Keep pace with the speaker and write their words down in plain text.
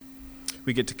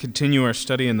We get to continue our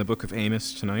study in the book of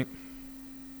Amos tonight.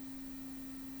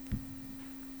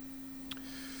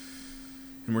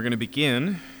 And we're going to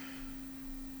begin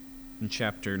in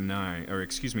chapter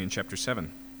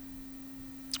 7.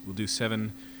 We'll do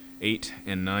 7, 8,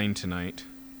 and 9 tonight.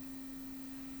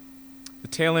 The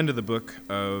tail end of the book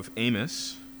of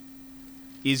Amos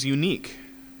is unique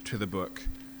to the book.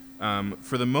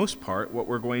 For the most part, what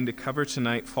we're going to cover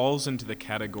tonight falls into the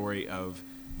category of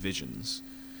visions.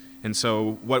 And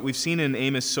so what we've seen in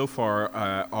Amos so far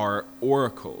are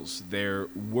oracles. They're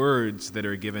words that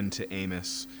are given to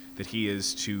Amos that he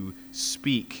is to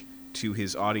speak to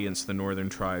his audience, the northern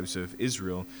tribes of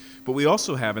Israel. But we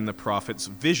also have in the prophets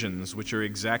visions, which are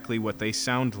exactly what they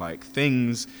sound like,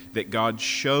 things that God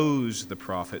shows the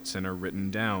prophets and are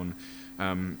written down.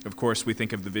 Of course, we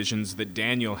think of the visions that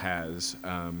Daniel has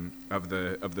of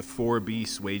the four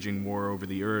beasts waging war over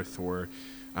the earth, or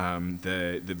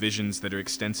the visions that are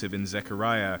extensive in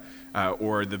Zechariah,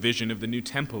 or the vision of the new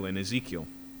temple in Ezekiel.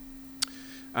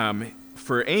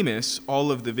 For Amos,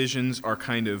 all of the visions are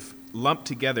kind of lumped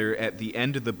together at the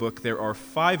end of the book. There are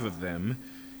 5 of them,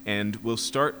 and we'll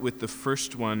start with the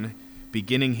first one,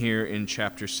 beginning here in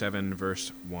chapter 7,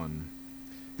 verse 1.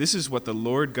 This is what the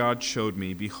Lord God showed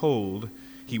me. Behold,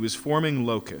 he was forming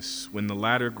locusts when the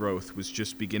latter growth was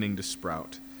just beginning to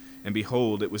sprout. And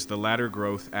behold, it was the latter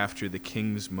growth after the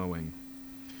king's mowing.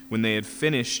 When they had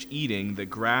finished eating the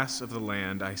grass of the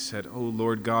land, I said, O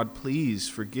Lord God, please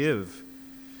forgive.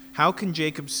 How can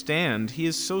Jacob stand? He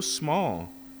is so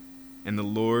small. And the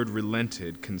Lord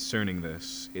relented concerning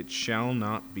this. It shall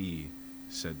not be,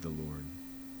 said the Lord.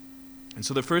 And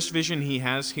so the first vision he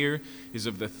has here is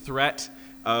of the threat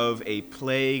of a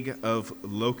plague of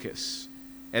locusts.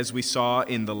 As we saw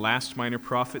in the last minor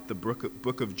prophet, the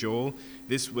book of Joel,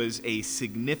 this was a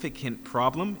significant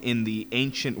problem in the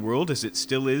ancient world, as it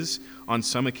still is on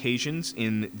some occasions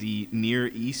in the Near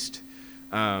East.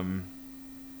 And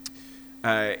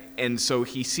so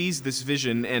he sees this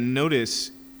vision, and notice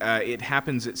it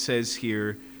happens, it says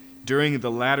here, during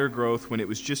the latter growth when it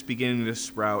was just beginning to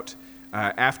sprout,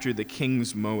 after the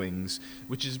king's mowings,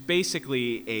 which is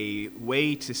basically a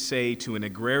way to say to an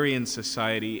agrarian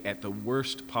society at the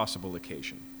worst possible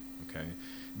occasion. Okay,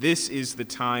 this is the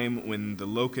time when the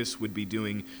locusts would be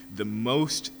doing the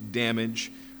most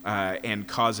damage and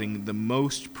causing the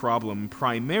most problem,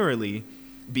 primarily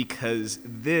because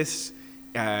this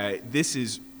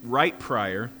is right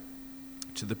prior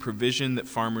to the provision that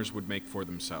farmers would make for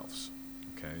themselves.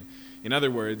 Okay. In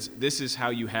other words, this is how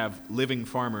you have living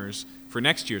farmers for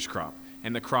next year's crop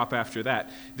and the crop after that.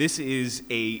 This is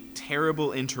a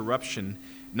terrible interruption,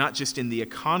 not just in the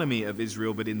economy of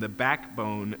Israel, but in the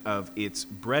backbone of its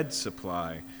bread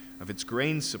supply, of its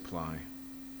grain supply.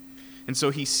 And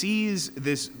so he sees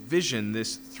this vision,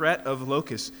 this threat of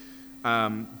locusts.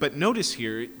 But notice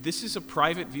here, this is a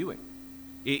private viewing.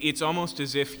 It's almost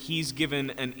as if he's given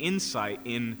an insight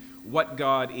in what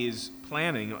God is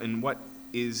planning and what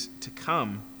is to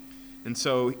come. And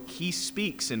so he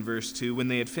speaks in verse 2, when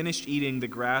they had finished eating the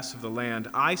grass of the land,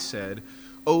 I said,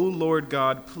 O Lord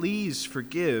God, please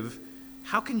forgive.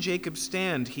 How can Jacob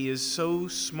stand? He is so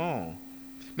small.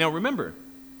 Now remember,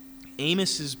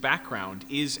 Amos's background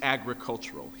is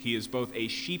agricultural. He is both a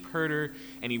sheep herder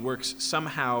and he works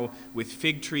somehow with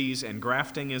fig trees and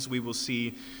grafting, as we will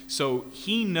see. So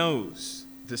he knows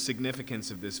the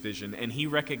significance of this vision, and he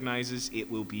recognizes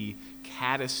it will be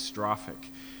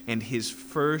catastrophic. And his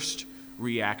first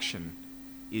reaction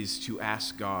is to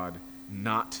ask God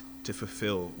not to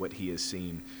fulfill what he has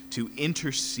seen, to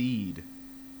intercede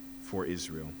for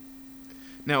Israel.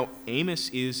 Now, Amos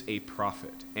is a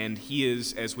prophet, and he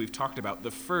is, as we've talked about,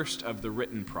 the first of the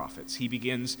written prophets. He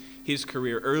begins his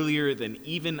career earlier than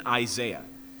even Isaiah.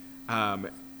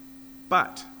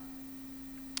 But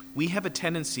we have a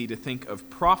tendency to think of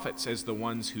prophets as the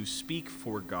ones who speak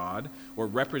for God or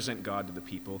represent God to the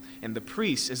people, and the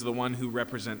priests as the one who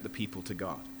represent the people to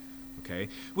God. Okay?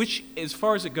 Which, as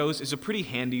far as it goes, is a pretty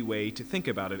handy way to think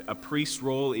about it. A priest's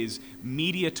role is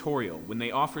mediatorial. When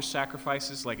they offer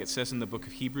sacrifices, like it says in the book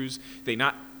of Hebrews, they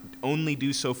not only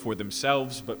do so for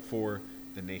themselves, but for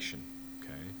the nation.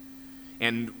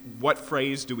 And what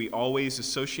phrase do we always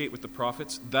associate with the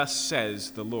prophets? Thus says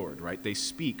the Lord, right? They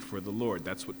speak for the Lord.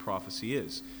 That's what prophecy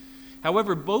is.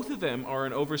 However, both of them are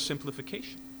an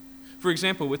oversimplification. For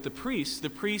example, with the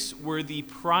priests were the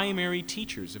primary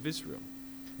teachers of Israel.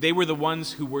 They were the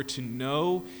ones who were to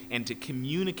know and to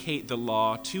communicate the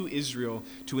law to Israel,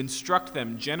 to instruct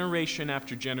them generation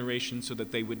after generation so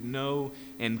that they would know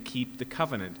and keep the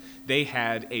covenant. They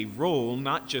had a role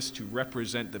not just to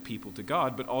represent the people to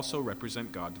God, but also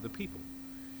represent God to the people.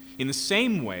 In the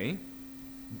same way,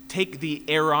 Take the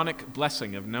Aaronic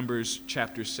blessing of Numbers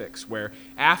chapter 6, where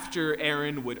after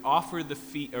Aaron would offer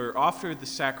the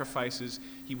sacrifices,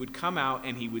 he would come out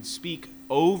and he would speak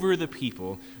over the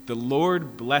people, "The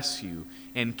Lord bless you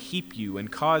and keep you and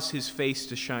cause his face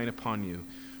to shine upon you."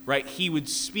 Right? He would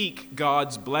speak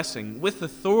God's blessing with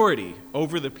authority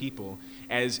over the people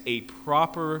as a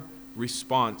proper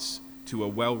response to a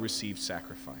well-received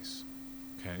sacrifice.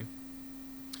 Okay?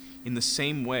 In the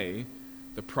same way,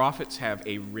 the prophets have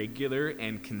a regular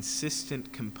and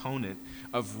consistent component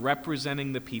of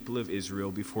representing the people of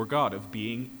Israel before God, of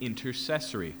being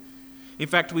intercessory. In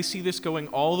fact, we see this going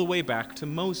all the way back to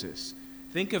Moses.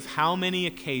 Think of how many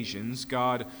occasions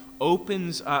God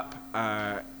opens up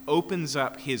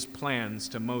his plans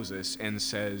to Moses and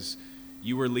says,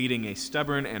 "You are leading a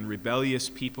stubborn and rebellious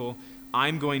people.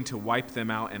 I'm going to wipe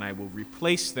them out, and I will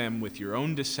replace them with your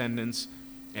own descendants,"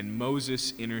 and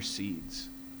Moses intercedes.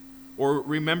 Or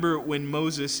remember when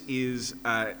Moses is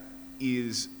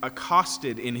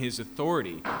accosted in his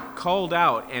authority, called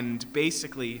out, and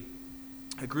basically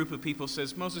a group of people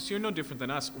says, "Moses, you're no different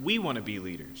than us. We want to be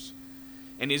leaders."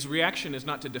 And his reaction is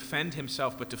not to defend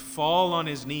himself, but to fall on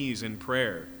his knees in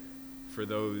prayer for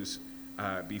those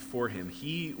before him.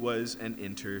 He was an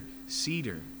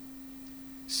interceder.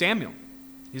 Samuel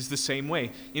is the same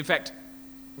way. In fact,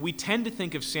 we tend to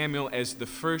think of Samuel as the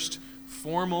first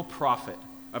formal prophet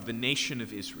of the nation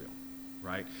of Israel,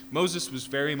 right? Moses was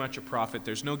very much a prophet.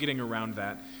 There's no getting around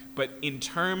that. But in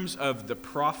terms of the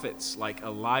prophets like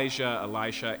Elijah,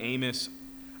 Elisha, Amos,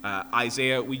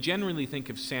 Isaiah, we generally think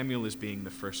of Samuel as being the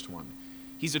first one.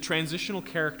 He's a transitional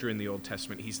character in the Old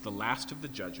Testament. He's the last of the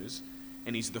judges,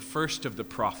 and he's the first of the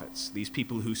prophets, these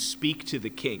people who speak to the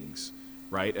kings,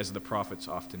 right, as the prophets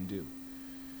often do.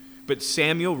 But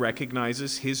Samuel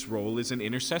recognizes his role as an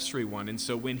intercessory one, and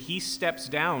so when he steps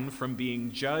down from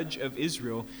being judge of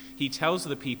Israel, he tells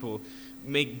the people,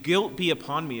 "May guilt be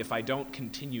upon me if I don't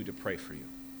continue to pray for you."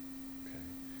 Okay.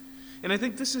 And I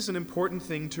think this is an important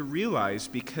thing to realize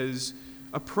because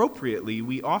appropriately,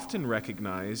 we often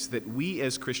recognize that we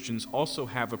as Christians also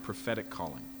have a prophetic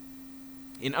calling.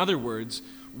 In other words,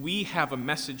 we have a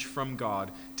message from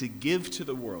God to give to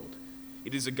the world.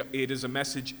 It is a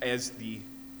message, as the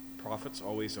prophets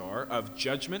always are, of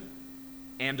judgment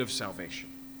and of salvation.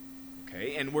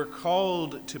 Okay? And we're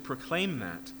called to proclaim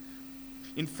that.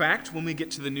 In fact, when we get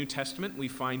to the New Testament, we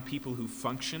find people who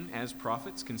function as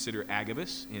prophets. Consider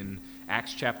Agabus in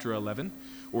Acts chapter 11,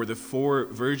 or the 4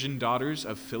 virgin daughters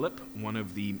of Philip, one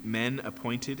of the men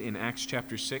appointed in Acts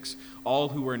chapter 6, all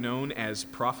who are known as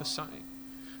prophesying.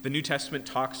 The New Testament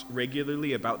talks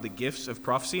regularly about the gifts of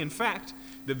prophecy. In fact,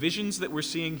 the visions that we're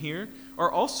seeing here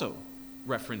are also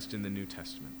referenced in the New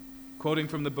Testament. Quoting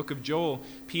from the book of Joel,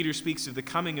 Peter speaks of the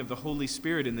coming of the Holy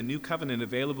Spirit in the new covenant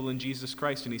available in Jesus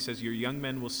Christ, and he says, "Your young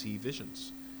men will see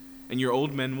visions, and your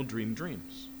old men will dream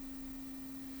dreams."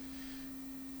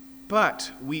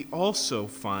 But we also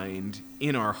find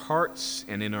in our hearts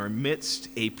and in our midst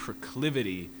a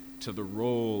proclivity to the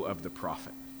role of the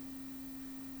prophet.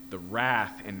 The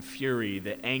wrath and fury,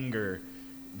 the anger,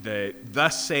 the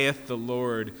 "thus saith the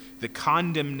Lord," the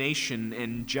condemnation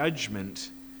and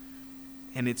judgment.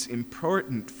 And it's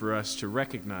important for us to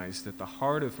recognize that the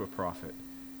heart of a prophet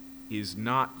is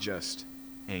not just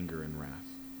anger and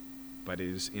wrath, but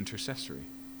is intercessory.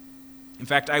 In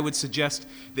fact, I would suggest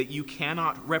that you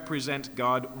cannot represent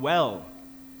God well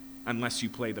unless you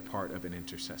play the part of an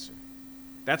intercessor.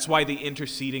 That's why the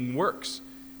interceding works.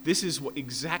 This is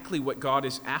exactly what God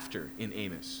is after in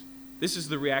Amos. This is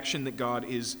the reaction that God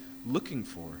is looking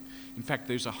for. In fact,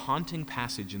 there's a haunting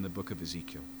passage in the book of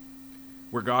Ezekiel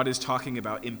where God is talking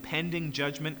about impending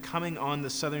judgment coming on the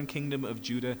southern kingdom of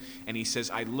Judah, and he says,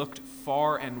 "I looked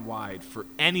far and wide for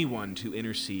anyone to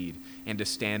intercede and to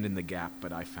stand in the gap,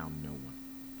 but I found no one."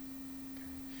 Okay.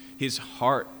 His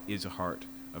heart is a heart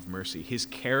of mercy. His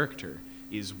character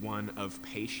is one of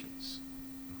patience.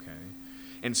 Okay?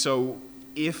 And so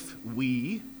if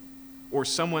we or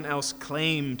someone else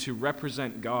claim to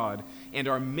represent God and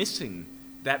are missing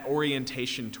that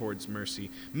orientation towards mercy,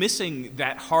 missing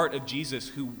that heart of Jesus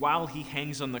who, while he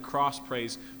hangs on the cross,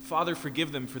 prays, "Father,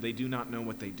 forgive them, for they do not know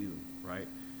what they do," right?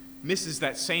 Misses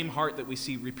that same heart that we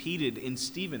see repeated in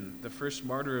Stephen, the first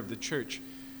martyr of the church.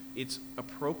 It's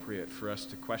appropriate for us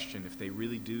to question if they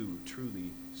really do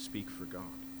truly speak for God.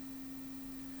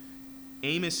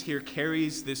 Amos here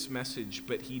carries this message,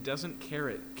 but he doesn't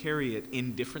carry it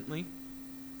indifferently.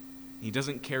 He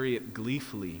doesn't carry it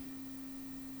gleefully.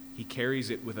 He carries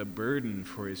it with a burden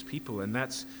for his people, and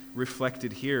that's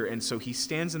reflected here. And so he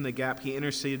stands in the gap, he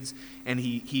intercedes, and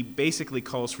he basically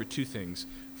calls for two things.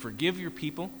 Forgive your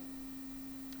people,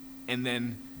 and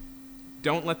then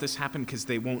don't let this happen because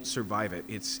they won't survive it.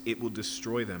 It will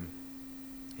destroy them.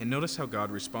 And notice how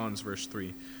God responds, verse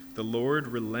 3. The Lord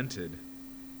relented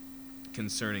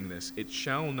concerning this. It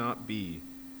shall not be,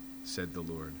 said the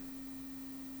Lord.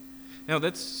 Now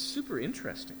that's super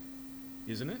interesting,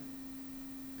 isn't it?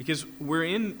 Because we're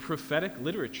in prophetic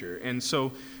literature, and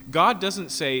so God doesn't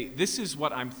say, this is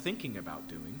what I'm thinking about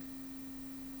doing.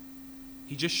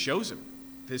 He just shows him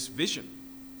this vision.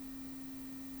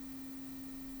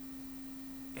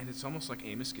 And it's almost like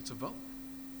Amos gets a vote,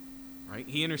 right?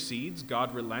 He intercedes,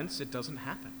 God relents, it doesn't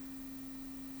happen.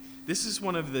 This is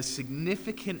one of the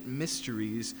significant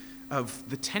mysteries of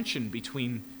the tension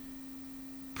between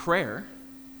prayer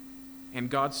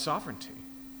and God's sovereignty.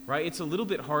 Right? It's a little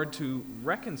bit hard to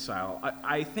reconcile.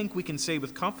 I think we can say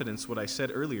with confidence what I said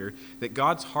earlier, that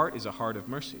God's heart is a heart of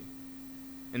mercy.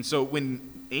 And so when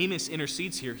Amos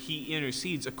intercedes here, he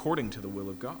intercedes according to the will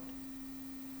of God.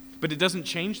 But it doesn't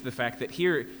change the fact that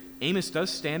here Amos does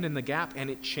stand in the gap, and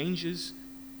it changes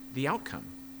the outcome.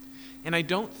 And I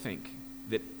don't think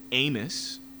that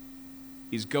Amos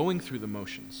is going through the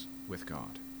motions with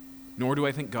God, nor do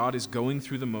I think God is going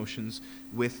through the motions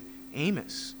with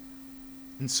Amos.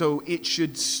 And so it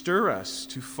should stir us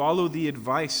to follow the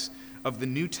advice of the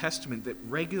New Testament that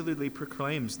regularly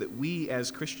proclaims that we as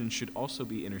Christians should also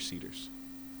be interceders,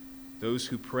 those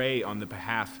who pray on the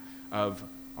behalf of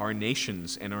our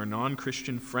nations and our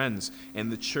non-Christian friends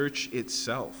and the church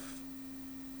itself.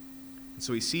 And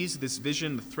so he sees this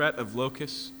vision, the threat of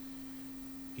locusts.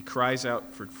 He cries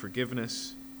out for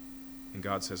forgiveness, and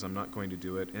God says, I'm not going to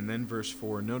do it. And then verse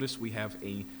 4, notice we have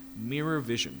a mirror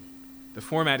vision. The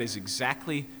format is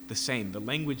exactly the same. The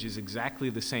language is exactly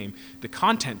the same. The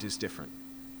content is different.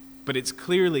 But it's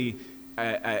clearly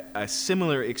a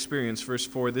similar experience. Verse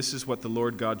 4, this is what the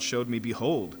Lord God showed me.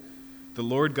 Behold, the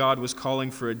Lord God was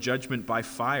calling for a judgment by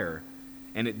fire,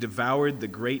 and it devoured the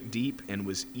great deep and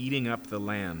was eating up the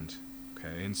land.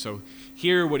 Okay, and so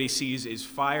here what he sees is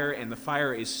fire, and the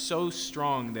fire is so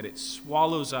strong that it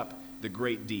swallows up the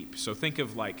great deep. So think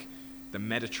of like the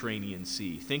Mediterranean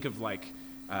Sea. Think of like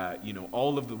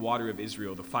all of the water of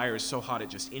Israel. The fire is so hot it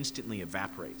just instantly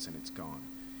evaporates and it's gone.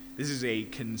 This is a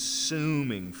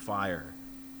consuming fire.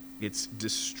 It's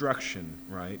destruction,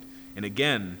 right? And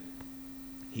again,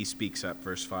 he speaks up,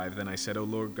 verse 5. Then I said, O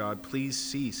Lord God, please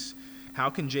cease. How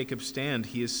can Jacob stand?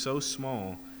 He is so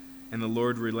small. And the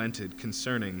Lord relented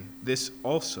concerning this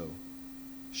also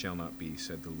shall not be,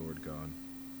 said the Lord God.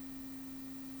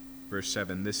 Verse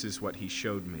 7, this is what he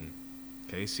showed me.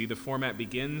 Okay, see the format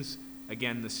begins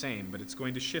again the same, but it's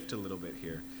going to shift a little bit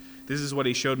here. This is what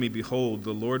he showed me. Behold,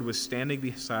 the Lord was standing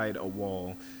beside a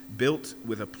wall built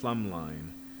with a plumb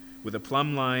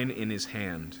line in his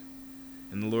hand.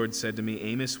 And the Lord said to me,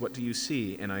 Amos, what do you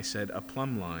see? And I said, a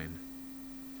plumb line.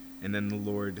 And then the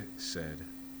Lord said,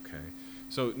 okay.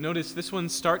 So notice this one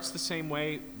starts the same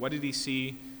way. What did he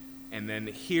see? And then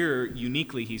here,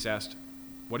 uniquely, he's asked,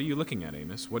 what are you looking at,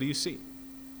 Amos? What do you see?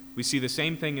 We see the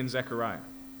same thing in Zechariah,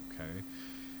 okay?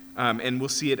 And we'll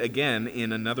see it again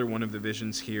in another one of the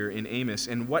visions here in Amos.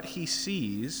 And what he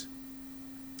sees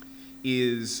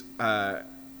is a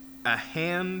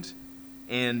hand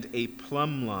and a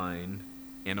plumb line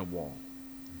and a wall,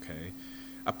 okay?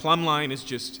 A plumb line is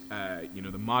just,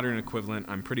 the modern equivalent.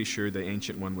 I'm pretty sure the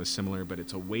ancient one was similar, but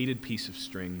it's a weighted piece of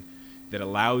string that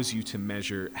allows you to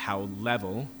measure how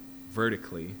level,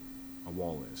 vertically, a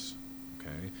wall is,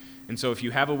 okay? And so if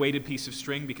you have a weighted piece of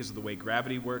string, because of the way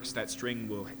gravity works, that string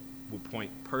will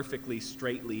point perfectly,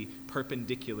 straightly,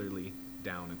 perpendicularly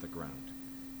down at the ground.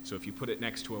 So if you put it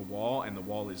next to a wall and the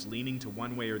wall is leaning to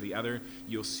one way or the other,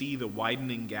 you'll see the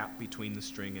widening gap between the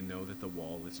string and know that the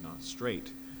wall is not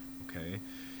straight. Okay?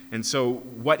 And so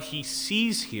what he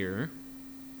sees here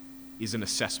is an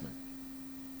assessment.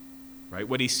 Right?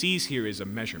 What he sees here is a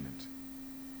measurement.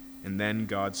 And then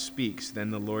God speaks.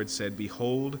 Then the Lord said,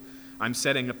 Behold, I'm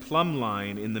setting a plumb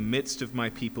line in the midst of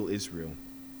my people Israel.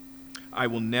 I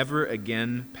will never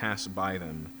again pass by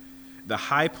them. The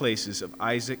high places of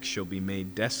Isaac shall be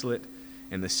made desolate,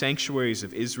 and the sanctuaries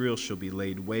of Israel shall be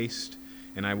laid waste,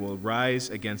 and I will rise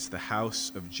against the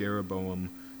house of Jeroboam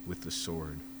with the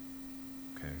sword.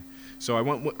 Okay. So I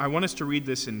want us to read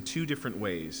this in two different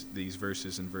ways, these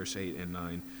verses in verse 8 and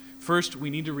 9. First, we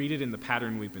need to read it in the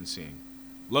pattern we've been seeing.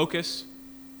 Locusts,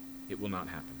 it will not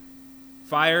happen.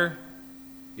 Fire,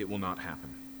 it will not happen.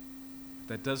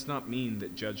 That does not mean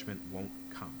that judgment won't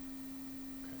come.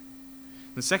 Okay.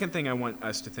 The second thing I want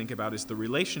us to think about is the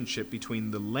relationship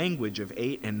between the language of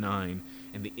 8 and 9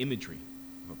 and the imagery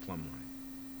of a plumb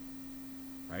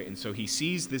line. Right? And so he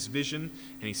sees this vision,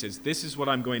 and he says, this is what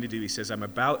I'm going to do. He says, I'm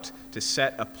about to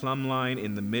set a plumb line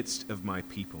in the midst of my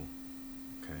people.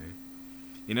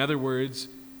 In other words,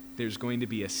 there's going to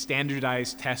be a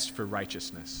standardized test for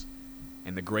righteousness,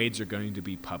 and the grades are going to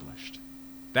be published.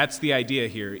 That's the idea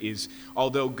here, is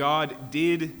although God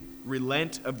did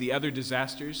relent of the other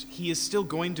disasters, he is still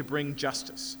going to bring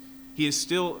justice. He is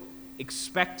still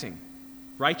expecting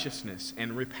righteousness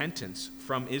and repentance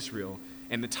from Israel,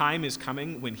 and the time is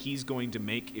coming when he's going to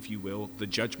make, if you will, the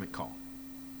judgment call.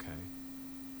 Okay?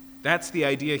 That's the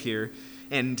idea here,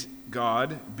 and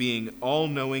God, being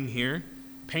all-knowing here,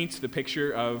 paints the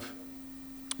picture of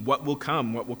what will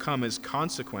come as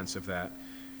consequence of that.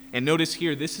 And notice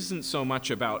here, this isn't so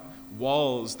much about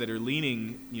walls that are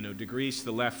leaning, degrees to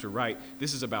the left or right.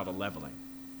 This is about a leveling.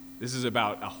 This is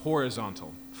about a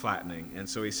horizontal flattening. And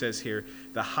so he says here,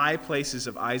 the high places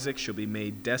of Isaac shall be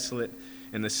made desolate,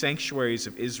 and the sanctuaries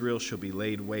of Israel shall be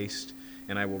laid waste,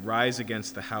 and I will rise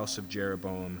against the house of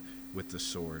Jeroboam with the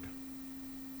sword.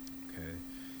 Okay.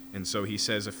 And so he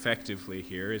says effectively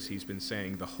here, as he's been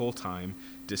saying the whole time,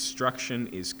 destruction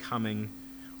is coming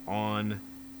on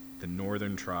the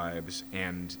northern tribes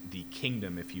and the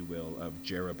kingdom, if you will, of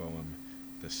Jeroboam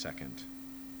II.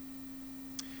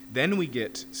 Then we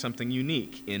get something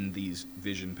unique in these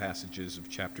vision passages of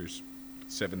chapters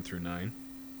 7 through 9.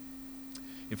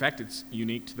 In fact, it's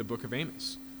unique to the book of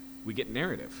Amos. We get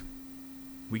narrative.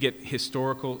 We get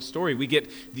historical story. We get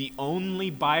the only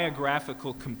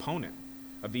biographical component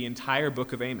of the entire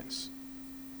book of Amos.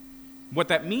 What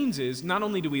that means is, not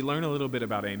only do we learn a little bit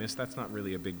about Amos, that's not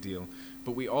really a big deal,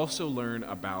 but we also learn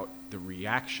about the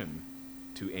reaction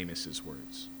to Amos's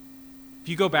words. If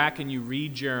you go back and you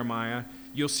read Jeremiah,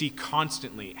 you'll see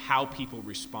constantly how people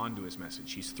respond to his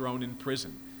message. He's thrown in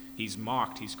prison. He's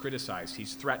mocked. He's criticized.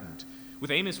 He's threatened. With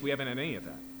Amos, we haven't had any of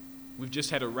that. We've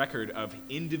just had a record of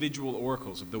individual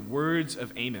oracles, of the words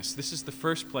of Amos. This is the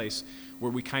first place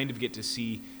where we kind of get to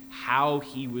see how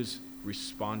he was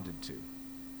responded to.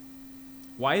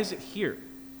 Why is it here?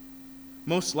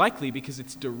 Most likely because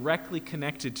it's directly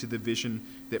connected to the vision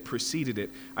that preceded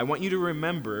it. I want you to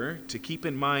remember, to keep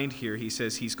in mind here, he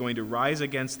says he's going to rise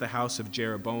against the house of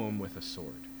Jeroboam with a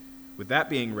sword. With that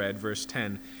being read, verse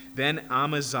 10, then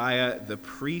Amaziah, the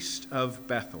priest of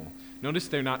Bethel. Notice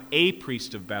they're not a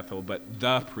priest of Bethel, but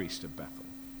the priest of Bethel.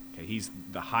 Okay, he's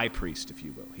the high priest, if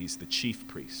you will. He's the chief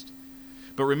priest.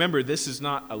 But remember, this is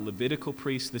not a Levitical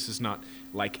priest. This is not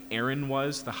like Aaron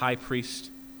was, the high priest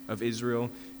of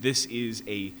Israel. This is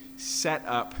a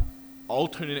set-up,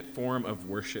 alternate form of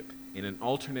worship in an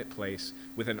alternate place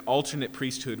with an alternate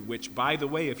priesthood, which, by the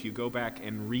way, if you go back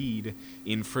and read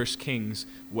in 1 Kings,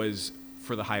 was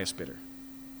for the highest bidder.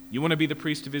 You want to be the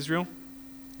priest of Israel?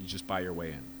 You just buy your way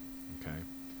in. Okay?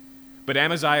 But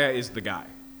Amaziah is the guy.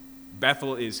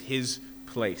 Bethel is his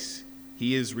place.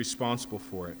 He is responsible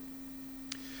for it.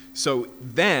 So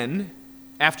then,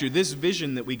 after this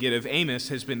vision that we get of Amos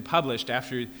has been published,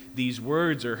 after these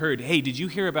words are heard, hey, did you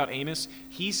hear about Amos?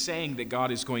 He's saying that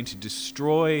God is going to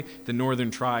destroy the northern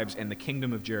tribes and the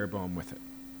kingdom of Jeroboam with it,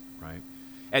 right?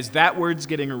 As that word's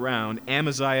getting around,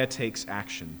 Amaziah takes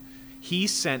action. He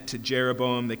sent to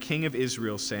Jeroboam, the king of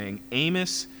Israel, saying,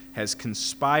 Amos has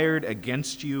conspired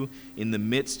against you in the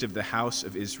midst of the house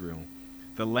of Israel.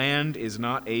 The land is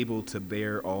not able to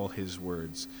bear all his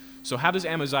words. So how does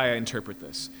Amaziah interpret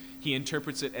this? He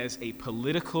interprets it as a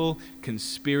political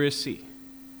conspiracy,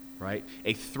 right?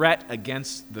 A threat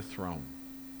against the throne.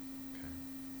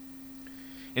 Okay.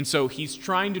 And so he's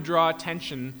trying to draw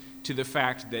attention to the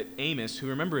fact that Amos, who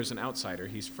remember is an outsider,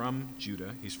 he's from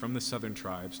Judah, he's from the southern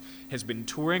tribes, has been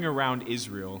touring around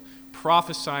Israel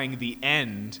prophesying the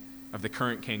end of the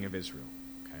current king of Israel.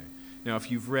 Okay. Now, if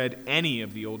you've read any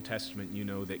of the Old Testament, you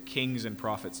know that kings and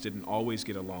prophets didn't always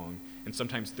get along, and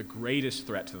sometimes the greatest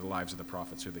threat to the lives of the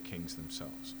prophets are the kings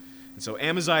themselves. And so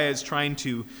Amaziah is trying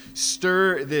to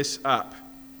stir this up.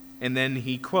 And then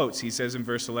he quotes, he says in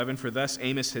verse 11, for thus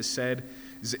Amos has said,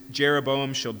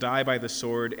 Jeroboam shall die by the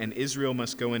sword, and Israel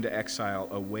must go into exile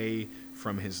away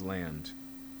from his land.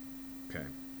 Okay.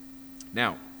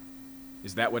 Now,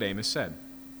 is that what Amos said?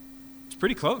 It's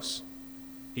pretty close.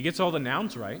 He gets all the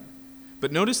nouns right.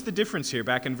 But notice the difference here.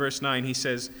 Back in verse 9, he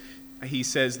says,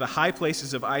 the high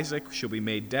places of Isaac shall be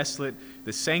made desolate,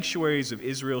 the sanctuaries of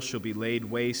Israel shall be laid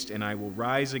waste, and I will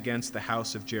rise against the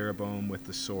house of Jeroboam with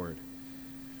the sword.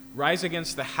 Rise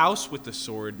against the house with the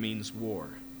sword means war.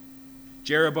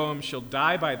 Jeroboam shall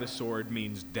die by the sword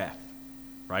means death,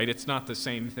 right? It's not the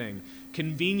same thing.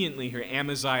 Conveniently here,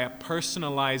 Amaziah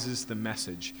personalizes the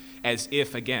message as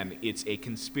if, again, it's a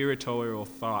conspiratorial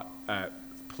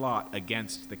plot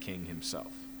against the king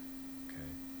himself. Okay.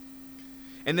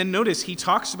 And then notice he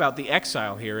talks about the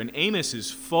exile here, and Amos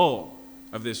is full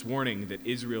of this warning that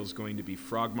Israel's going to be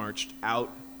frog-marched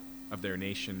out of their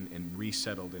nation and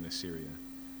resettled in Assyria.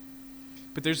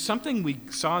 But there's something we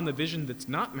saw in the vision that's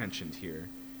not mentioned here,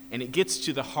 and it gets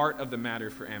to the heart of the matter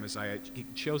for Amaziah. It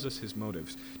shows us his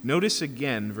motives. Notice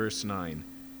again verse 9.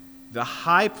 The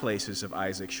high places of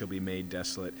Isaac shall be made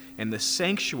desolate, and the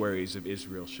sanctuaries of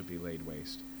Israel shall be laid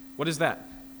waste. What is that?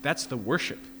 That's the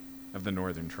worship of the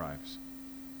northern tribes,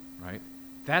 right?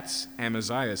 That's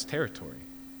Amaziah's territory.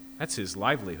 That's his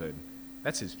livelihood.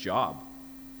 That's his job.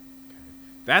 Okay.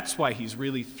 That's why he's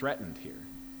really threatened here,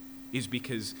 is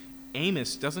because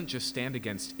Amos doesn't just stand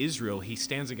against Israel, he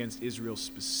stands against Israel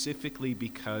specifically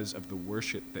because of the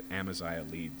worship that Amaziah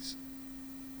leads.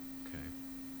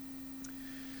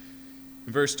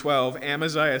 In verse 12,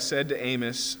 Amaziah said to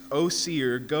Amos, O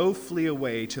seer, go flee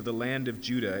away to the land of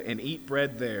Judah and eat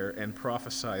bread there and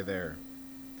prophesy there.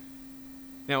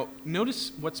 Now,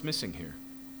 notice what's missing here.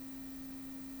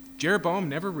 Jeroboam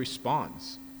never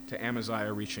responds to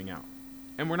Amaziah reaching out,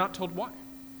 and we're not told why.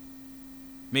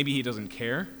 Maybe he doesn't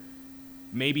care.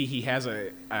 Maybe he has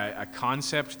a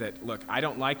concept that, look, I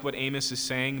don't like what Amos is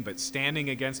saying, but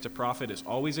standing against a prophet is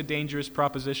always a dangerous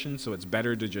proposition, so it's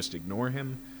better to just ignore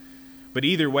him. But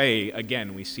either way,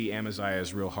 again, we see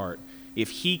Amaziah's real heart. If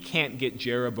he can't get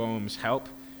Jeroboam's help,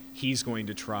 he's going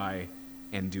to try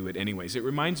and do it anyways. It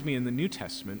reminds me in the New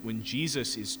Testament when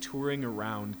Jesus is touring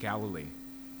around Galilee,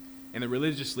 and the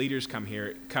religious leaders come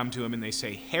to him and they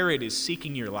say, Herod is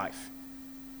seeking your life,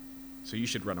 so you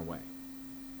should run away.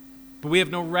 But we have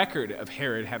no record of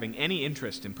Herod having any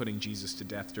interest in putting Jesus to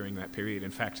death during that period.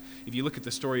 In fact, if you look at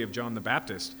the story of John the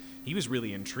Baptist, he was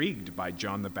really intrigued by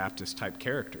John the Baptist type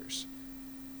characters.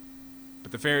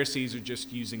 But the Pharisees are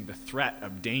just using the threat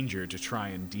of danger to try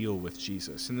and deal with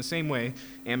Jesus. In the same way,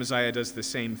 Amaziah does the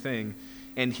same thing,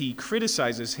 and he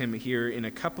criticizes him here in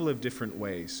a couple of different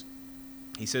ways.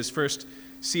 He says, first,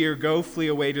 seer, go flee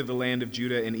away to the land of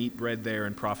Judah and eat bread there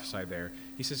and prophesy there.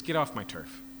 He says, get off my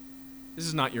turf. This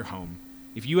is not your home.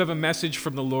 If you have a message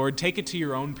from the Lord, take it to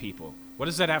your own people. What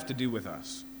does that have to do with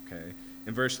us? Okay.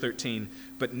 In verse 13,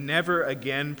 but never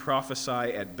again prophesy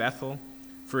at Bethel,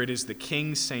 for it is the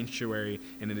king's sanctuary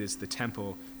and it is the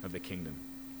temple of the kingdom.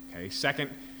 Okay. Second,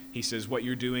 he says what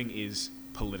you're doing is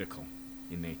political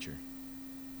in nature.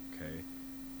 Okay.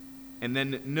 And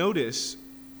then notice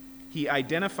he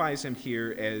identifies him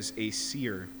here as a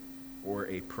seer or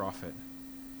a prophet.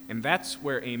 And that's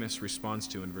where Amos responds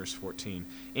to in verse 14.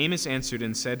 Amos answered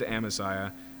and said to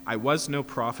Amaziah, I was no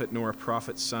prophet nor a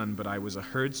prophet's son, but I was a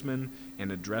herdsman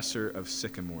and a dresser of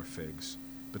sycamore figs.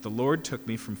 But the Lord took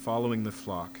me from following the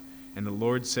flock, and the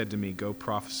Lord said to me, go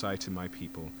prophesy to my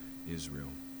people, Israel.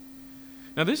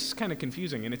 Now this is kind of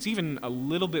confusing, and it's even a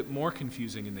little bit more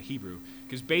confusing in the Hebrew,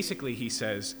 because basically he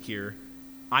says here,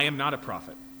 I am not a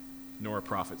prophet, nor a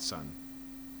prophet's son.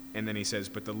 And then he says,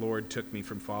 but the Lord took me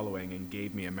from following and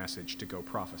gave me a message to go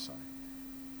prophesy.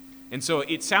 And so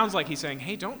it sounds like he's saying,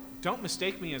 hey, don't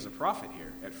mistake me as a prophet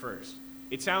here at first.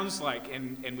 It sounds like,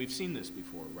 and we've seen this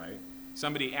before, right?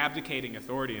 Somebody abdicating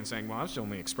authority and saying, well, I was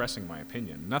only expressing my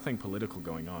opinion. Nothing political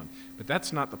going on. But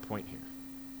that's not the point here.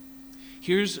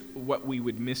 Here's what we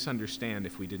would misunderstand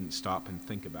if we didn't stop and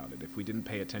think about it, if we didn't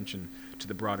pay attention to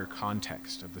the broader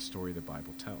context of the story the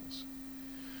Bible tells.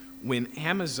 When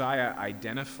Amaziah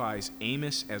identifies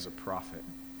Amos as a prophet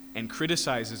and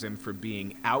criticizes him for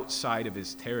being outside of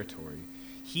his territory,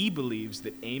 he believes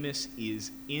that Amos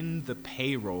is in the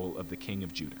payroll of the king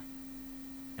of Judah,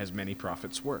 as many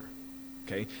prophets were.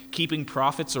 Okay? Keeping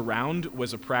prophets around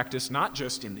was a practice not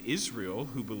just in Israel,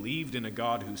 who believed in a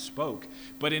God who spoke,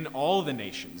 but in all the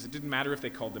nations. It didn't matter if they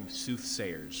called them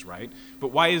soothsayers, right? But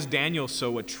why is Daniel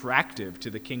so attractive to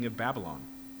the king of Babylon?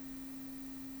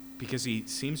 Because he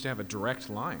seems to have a direct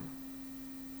line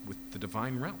with the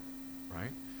divine realm, right?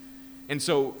 And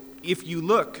so if you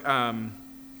look, when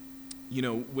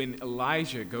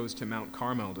Elijah goes to Mount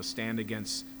Carmel to stand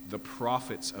against the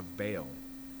prophets of Baal,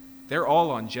 they're all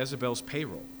on Jezebel's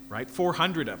payroll, right?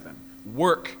 400 of them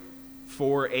work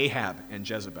for Ahab and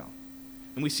Jezebel.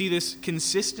 And we see this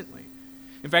consistently.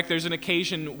 In fact, there's an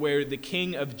occasion where the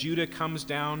king of Judah comes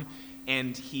down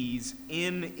and he's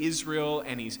in Israel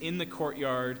and he's in the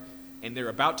courtyard and they're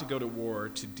about to go to war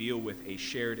to deal with a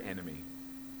shared enemy.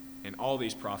 And all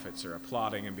these prophets are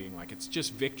applauding and being like, it's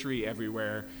just victory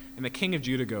everywhere. And the king of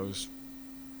Judah goes,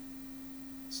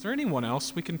 is there anyone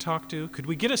else we can talk to? Could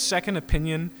we get a second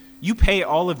opinion? You pay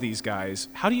all of these guys.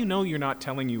 How do you know you're not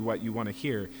telling you what you want to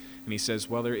hear? And he says,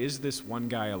 well, there is this one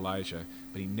guy, Elijah,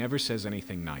 but he never says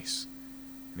anything nice.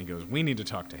 And he goes, we need to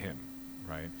talk to him,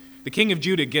 right? The king of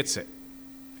Judah gets it.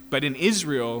 But in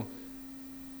Israel,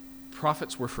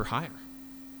 prophets were for hire.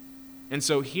 And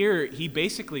so here he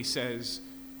basically says,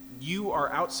 you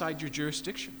are outside your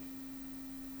jurisdiction.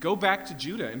 Go back to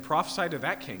Judah and prophesy to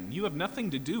that king. You have nothing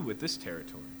to do with this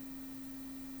territory.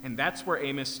 And that's where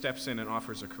Amos steps in and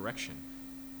offers a correction.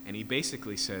 And he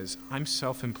basically says, I'm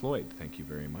self-employed, thank you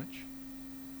very much.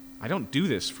 I don't do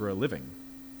this for a living.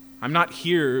 I'm not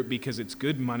here because it's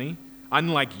good money.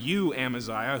 Unlike you,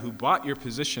 Amaziah, who bought your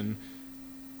position,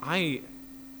 I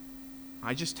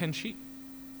just tend sheep.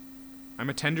 I'm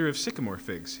a tender of sycamore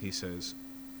figs, he says.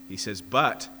 He says,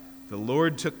 but the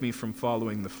Lord took me from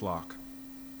following the flock.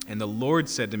 And the Lord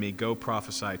said to me, go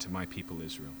prophesy to my people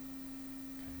Israel.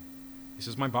 Okay. He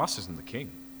says, my boss isn't the king.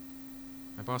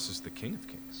 My boss is the King of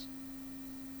Kings.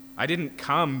 I didn't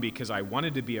come because I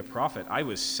wanted to be a prophet. I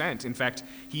was sent. In fact,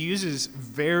 he uses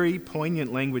very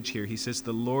poignant language here. He says,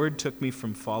 the Lord took me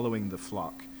from following the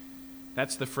flock.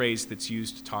 That's the phrase that's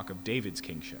used to talk of David's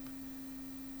kingship.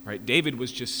 Right? David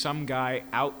was just some guy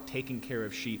out taking care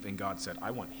of sheep, and God said, I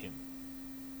want him.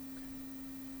 Okay.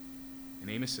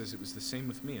 And Amos says, it was the same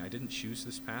with me. I didn't choose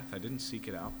this path. I didn't seek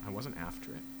it out. I wasn't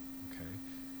after it. Okay.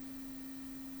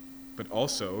 But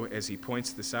also, as he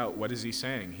points this out, what is he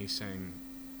saying? He's saying,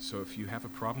 so if you have a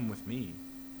problem with me,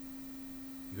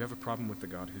 you have a problem with the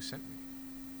God who sent me.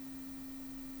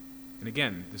 And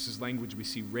again, this is language we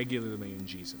see regularly in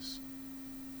Jesus.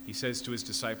 He says to his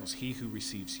disciples, he who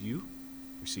receives you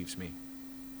receives me.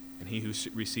 And he who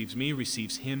receives me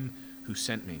receives him who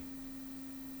sent me.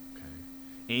 Okay.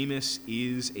 Amos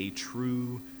is a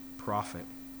true prophet.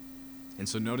 And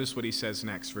so notice what he says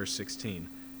next, verse 16.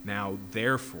 Now,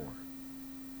 therefore,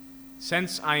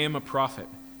 since I am a prophet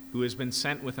who has been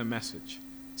sent with a message,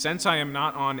 since I am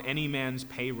not on any man's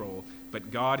payroll,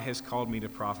 but God has called me to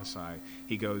prophesy,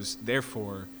 he goes,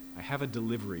 therefore, I have a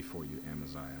delivery for you,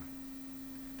 Amaziah.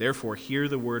 Therefore, hear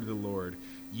the word of the Lord.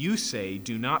 You say,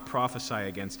 do not prophesy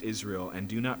against Israel, and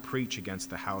do not preach against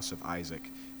the house of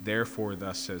Isaac. Therefore,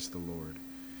 thus says the Lord,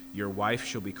 your wife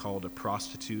shall be called a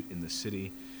prostitute in the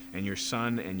city, and your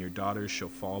son and your daughters shall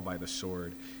fall by the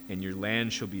sword, and your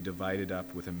land shall be divided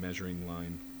up with a measuring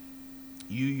line.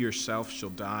 You yourself shall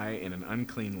die in an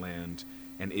unclean land,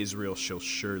 and Israel shall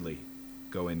surely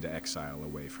go into exile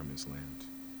away from his land.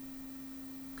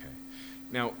 Okay.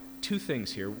 Now, two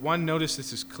things here. One, notice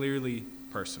this is clearly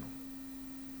personal.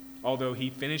 Although he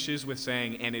finishes with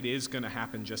saying, and it is going to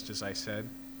happen just as I said,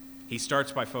 he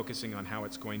starts by focusing on how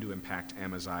it's going to impact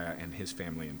Amaziah and his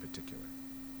family in particular.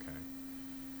 Okay.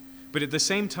 But at the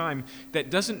same time,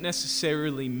 that doesn't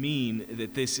necessarily mean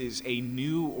that this is a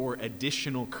new or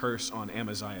additional curse on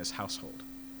Amaziah's household.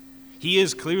 He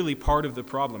is clearly part of the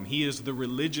problem. He is the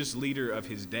religious leader of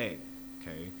his day.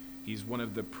 Okay? He's one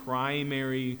of the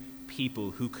primary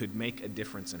people who could make a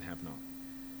difference and have not.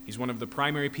 He's one of the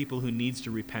primary people who needs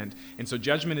to repent. And so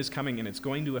judgment is coming, and it's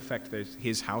going to affect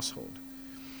his household.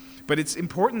 But it's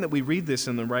important that we read this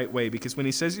in the right way, because when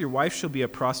he says your wife shall be a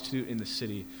prostitute in the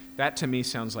city, that to me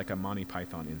sounds like a Monty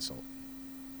Python insult,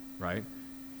 right?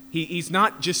 He's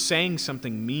not just saying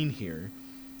something mean here.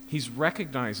 He's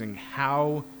recognizing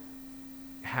how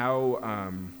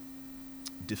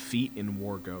defeat in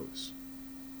war goes.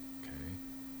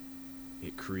 Okay?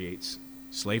 It creates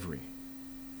slavery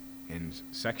and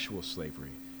sexual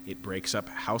slavery. It breaks up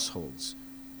households.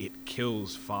 It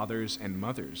kills fathers and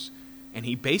mothers. And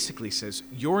he basically says,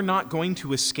 you're not going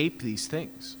to escape these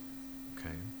things.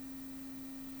 Okay.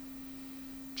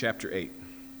 Chapter 8.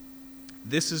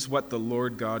 This is what the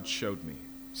Lord God showed me.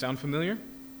 Sound familiar?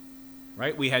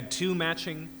 Right? We had two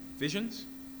matching visions.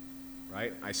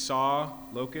 Right? I saw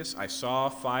locusts, I saw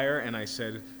fire, and I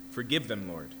said, forgive them,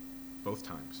 Lord, both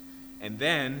times. And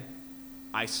then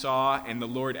I saw, and the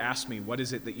Lord asked me, what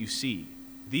is it that you see?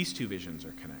 These two visions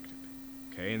are connected.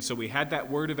 Okay, and so we had that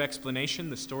word of explanation,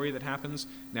 the story that happens.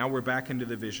 Now we're back into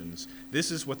the visions. This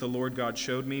is what the Lord God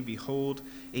showed me. Behold,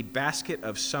 a basket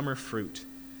of summer fruit.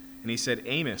 And he said,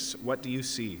 Amos, what do you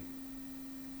see?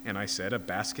 And I said, a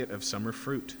basket of summer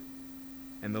fruit.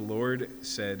 And the Lord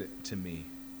said to me,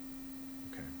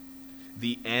 okay,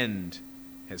 the end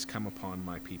has come upon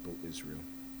my people Israel.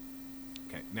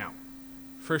 Okay, now,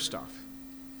 first off,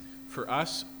 for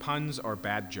us, puns are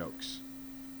bad jokes.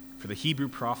 For the Hebrew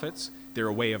prophets, they're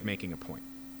a way of making a point.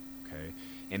 Okay?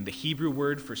 And the Hebrew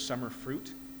word for summer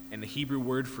fruit and the Hebrew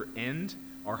word for end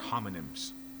are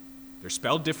homonyms. They're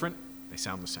spelled different, they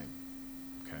sound the same.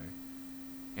 Okay?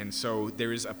 And so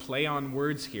there is a play on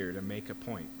words here to make a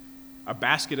point. A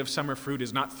basket of summer fruit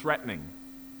is not threatening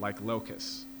like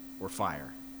locusts or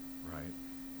fire, right?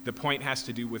 The point has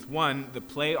to do with, one, the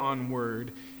play on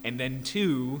word, and then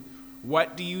two,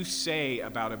 what do you say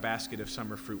about a basket of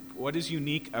summer fruit? What is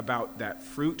unique about that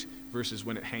fruit versus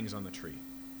when it hangs on the tree?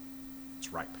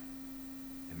 It's ripe.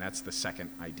 And that's the second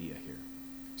idea here.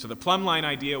 So the plumb line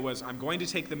idea was, I'm going to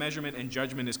take the measurement and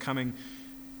judgment is coming.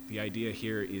 The idea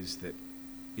here is that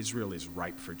Israel is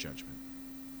ripe for judgment.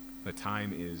 The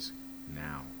time is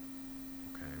now.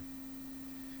 Okay?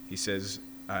 He says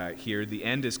here, the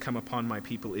end has come upon my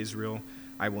people Israel.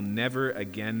 I will never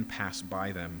again pass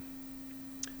by them.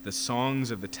 The songs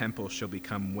of the temple shall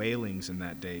become wailings in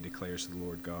that day, declares the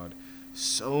Lord God.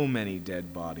 So many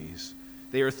dead bodies.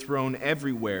 They are thrown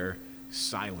everywhere.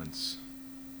 Silence.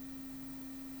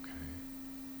 Okay.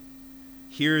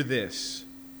 Hear this,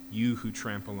 you who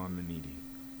trample on the needy.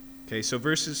 Okay, so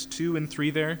verses 2 and 3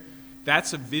 there,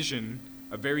 that's a vision,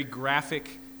 a very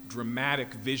graphic,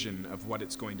 dramatic vision of what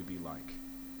it's going to be like.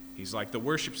 He's like, the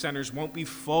worship centers won't be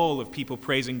full of people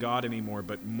praising God anymore,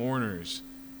 but mourners.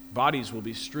 Bodies will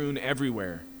be strewn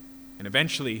everywhere, and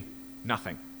eventually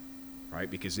nothing, right?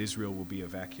 Because Israel will be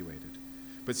evacuated.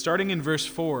 But starting in verse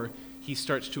 4, he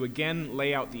starts to again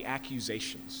lay out the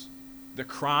accusations, the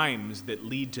crimes that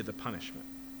lead to the punishment.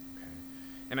 Okay?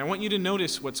 And I want you to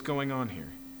notice what's going on here.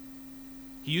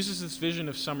 He uses this vision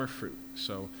of summer fruit.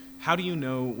 So how do you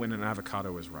know when an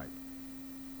avocado is ripe?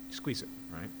 You squeeze it,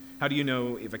 right? How do you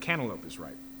know if a cantaloupe is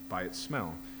ripe? By its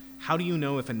smell. How do you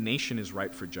know if a nation is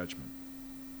ripe for judgment?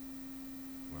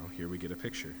 Well, here we get a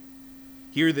picture.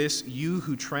 Hear this, you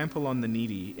who trample on the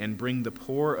needy and bring the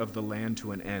poor of the land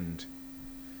to an end,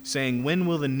 saying, when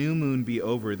will the new moon be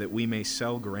over that we may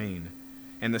sell grain,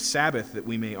 and the Sabbath that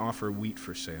we may offer wheat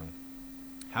for sale?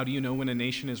 How do you know when a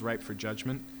nation is ripe for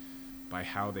judgment? By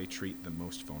how they treat the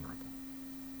most vulnerable.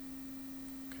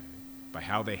 Okay. By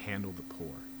how they handle the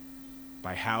poor.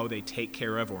 By how they take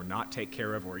care of or not take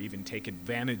care of or even take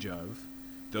advantage of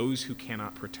those who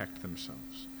cannot protect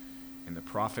themselves. And the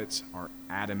prophets are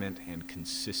adamant and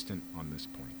consistent on this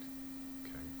point.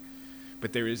 Okay.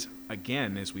 But there is,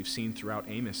 again, as we've seen throughout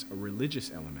Amos, a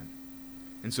religious element.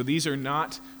 And so these are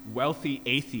not wealthy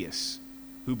atheists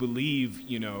who believe,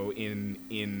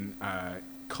 in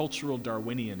cultural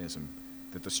Darwinianism,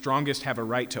 that the strongest have a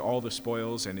right to all the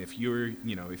spoils, and if you're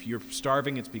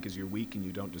starving, it's because you're weak and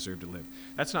you don't deserve to live.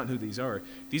 That's not who these are.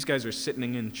 These guys are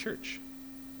sitting in church,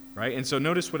 right? And so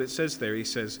notice what it says there. He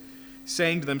says,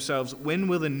 saying to themselves, when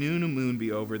will the new moon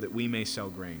be over that we may sell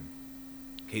grain?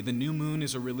 Okay, the new moon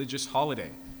is a religious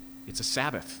holiday. It's a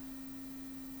Sabbath.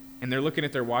 And they're looking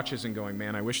at their watches and going,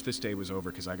 man, I wish this day was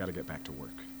over because I got to get back to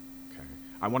work. Okay,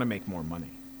 I want to make more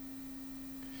money.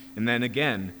 And then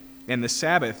again, and the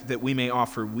Sabbath that we may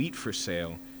offer wheat for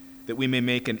sale, that we may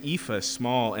make an ephah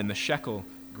small and the shekel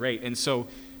great. And so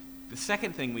the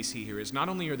second thing we see here is not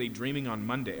only are they dreaming on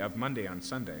Monday on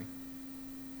Sunday,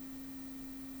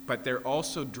 but they're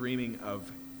also dreaming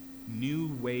of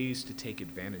new ways to take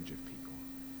advantage of people.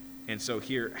 And so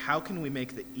here, how can we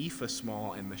make the ephah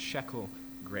small and the shekel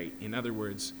great? In other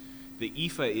words, the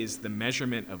ephah is the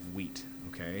measurement of wheat,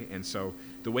 okay? And so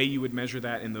the way you would measure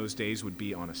that in those days would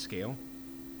be on a scale.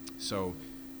 So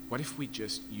what if we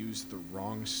just use the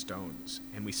wrong stones?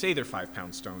 And we say they're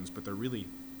 5-pound stones, but they're really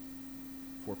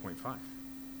 4.5. Okay.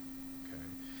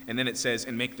 And then it says,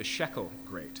 and make the shekel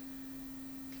great.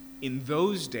 In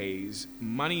those days,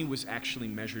 money was actually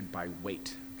measured by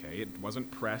weight. Okay, it wasn't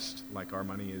pressed like our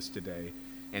money is today.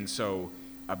 And so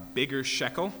a bigger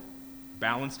shekel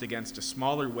balanced against a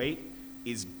smaller weight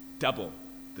is double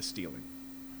the stealing.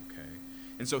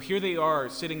 And so here they are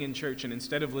sitting in church, and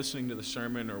instead of listening to the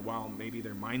sermon or while maybe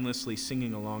they're mindlessly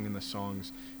singing along in the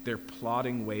songs, they're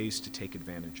plotting ways to take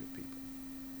advantage of people.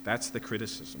 That's the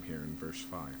criticism here in verse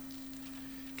 5.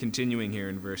 Continuing here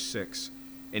in verse 6,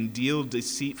 and deal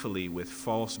deceitfully with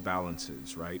false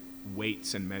balances, right?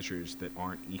 Weights and measures that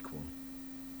aren't equal.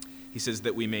 He says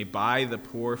that we may buy the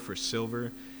poor for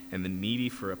silver and the needy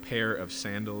for a pair of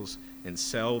sandals and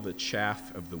sell the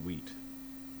chaff of the wheat.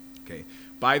 Okay,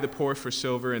 buy the poor for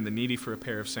silver and the needy for a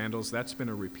pair of sandals. That's been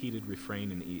a repeated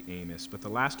refrain in Amos, but the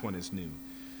last one is new.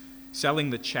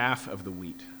 Selling the chaff of the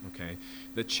wheat, okay?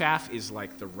 The chaff is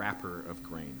like the wrapper of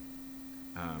grain.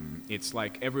 It's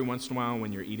like every once in a while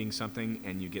when you're eating something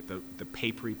and you get the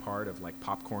papery part of like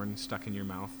popcorn stuck in your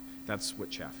mouth. That's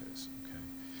what chaff is, okay?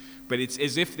 But it's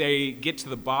as if they get to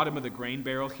the bottom of the grain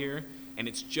barrel here and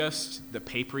it's just the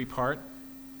papery part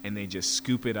and they just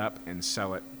scoop it up and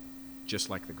sell it just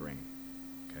like the grain.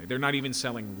 Okay? They're not even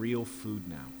selling real food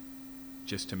now,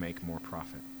 just to make more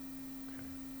profit. Okay?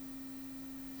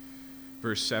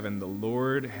 Verse 7, the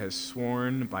Lord has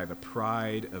sworn by the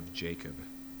pride of Jacob.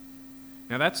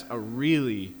 Now that's a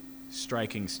really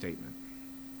striking statement.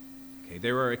 Okay,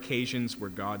 there are occasions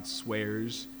where God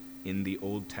swears in the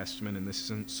Old Testament, and this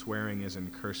isn't swearing as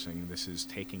in cursing, this is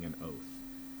taking an oath.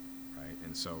 Right?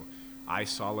 And so, I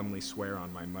solemnly swear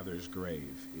on my mother's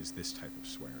grave is this type of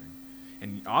swearing.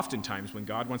 And oftentimes, when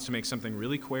God wants to make something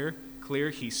really clear,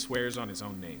 he swears on his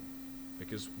own name.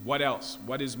 Because what else?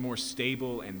 What is more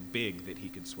stable and big that he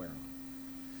could swear on?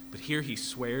 But here he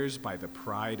swears by the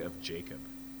pride of Jacob.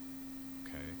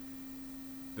 Okay?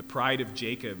 The pride of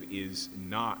Jacob is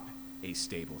not a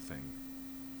stable thing.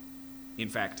 In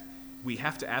fact, we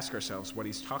have to ask ourselves what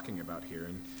he's talking about here.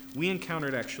 And we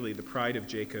encountered actually the pride of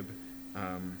Jacob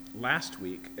last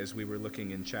week as we were looking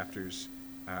in chapters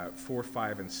 4,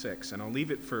 5, and 6. And I'll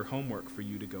leave it for homework for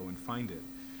you to go and find it.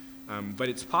 But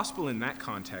it's possible in that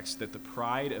context that the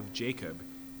pride of Jacob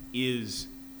is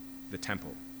the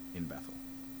temple in Bethel,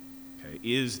 okay,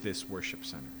 is this worship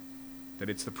center. That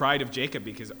it's the pride of Jacob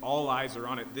because all eyes are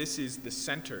on it. This is the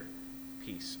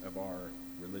centerpiece of our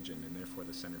religion and therefore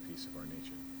the centerpiece of our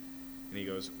nature. And he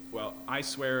goes, well, I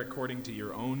swear according to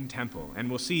your own temple. And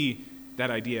we'll see that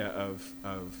idea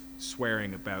of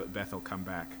swearing about Bethel come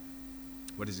back.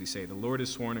 What does he say? The Lord has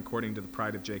sworn according to the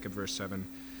pride of Jacob, verse 7.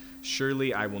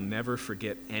 Surely I will never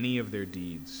forget any of their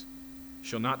deeds.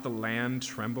 Shall not the land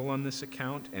tremble on this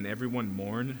account, and everyone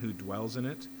mourn who dwells in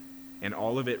it, and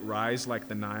all of it rise like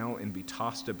the Nile, and be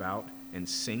tossed about, and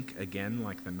sink again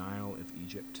like the Nile of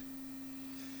Egypt?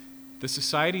 The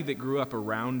society that grew up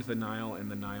around the Nile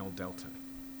and the Nile Delta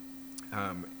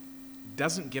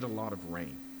doesn't get a lot of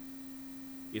rain.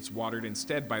 It's watered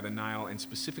instead by the Nile, and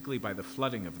specifically by the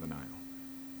flooding of the Nile.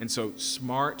 And so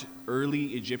smart early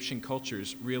Egyptian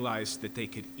cultures realized that they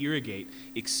could irrigate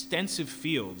extensive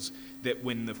fields, that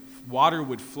when the water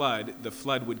would flood, the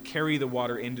flood would carry the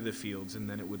water into the fields and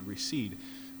then it would recede.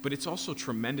 But it's also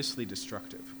tremendously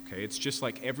destructive. Okay? It's just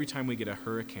like every time we get a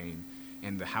hurricane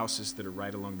and the houses that are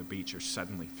right along the beach are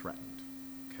suddenly threatened.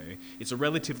 Okay? It's a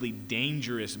relatively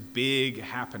dangerous, big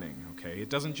happening. Okay? It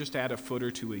doesn't just add a foot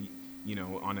or two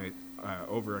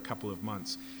over a couple of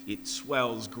months. It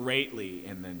swells greatly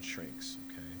and then shrinks.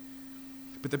 Okay?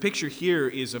 But the picture here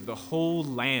is of the whole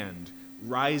land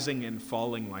rising and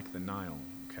falling like the Nile.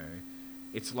 Okay?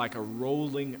 It's like a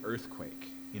rolling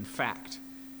earthquake. In fact,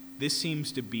 this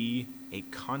seems to be a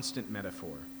constant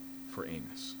metaphor for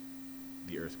Amos,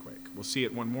 the earthquake. We'll see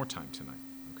it one more time tonight.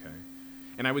 Okay?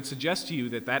 And I would suggest to you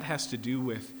that that has to do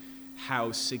with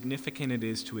how significant it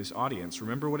is to his audience.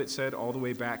 Remember what it said all the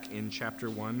way back in chapter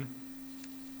 1?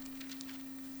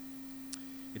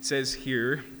 It says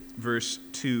here, verse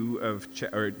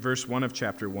 1 of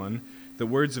chapter 1, the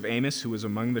words of Amos, who was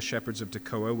among the shepherds of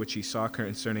Tekoa, which he saw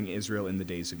concerning Israel in the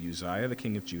days of Uzziah, the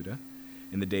king of Judah,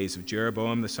 in the days of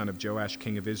Jeroboam, the son of Joash,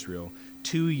 king of Israel,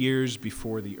 2 years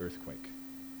before the earthquake.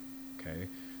 Okay?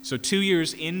 So 2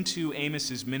 years into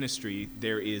Amos's ministry,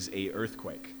 there is an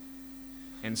earthquake.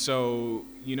 And so,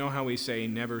 you know how we say,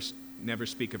 never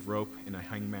speak of rope in a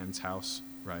hangman's house,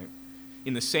 right?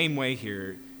 In the same way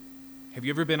here, have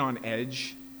you ever been on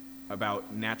edge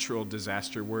about natural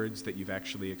disaster words that you've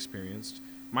actually experienced?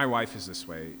 My wife is this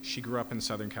way. She grew up in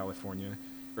Southern California.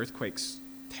 Earthquakes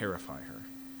terrify her.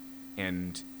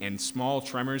 And small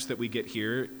tremors that we get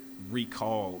here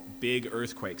recall big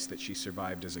earthquakes that she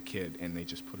survived as a kid, and they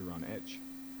just put her on edge.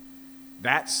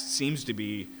 That seems to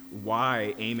be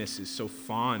why Amos is so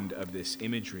fond of this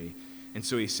imagery. And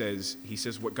so he says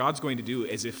what God's going to do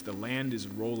is if the land is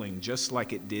rolling just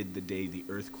like it did the day the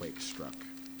earthquake struck.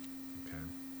 Okay.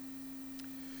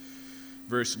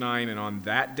 Verse 9, and on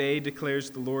that day, declares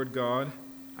the Lord God,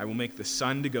 I will make the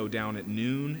sun to go down at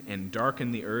noon and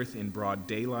darken the earth in broad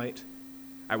daylight.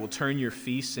 I will turn your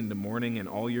feasts into mourning and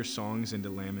all your songs into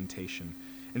lamentation.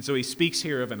 And so he speaks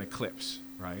here of an eclipse,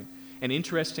 right? And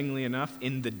interestingly enough,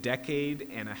 in the decade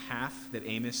and a half that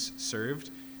Amos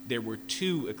served, there were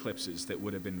 2 eclipses that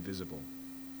would have been visible,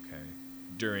 okay,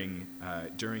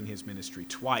 during his ministry.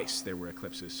 Twice there were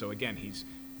eclipses. So again, he's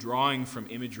drawing from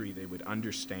imagery they would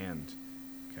understand,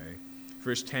 okay.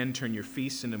 Verse 10, turn your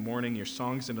feasts into mourning, your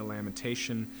songs into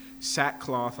lamentation,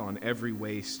 sackcloth on every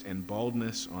waist, and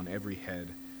baldness on every head.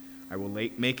 I will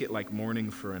make it like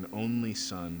mourning for an only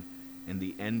son, and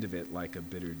the end of it like a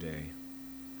bitter day.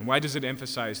 And why does it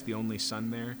emphasize the only son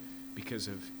there? Because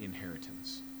of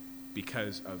inheritance,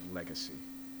 because of legacy,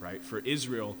 right? For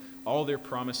Israel, all their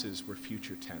promises were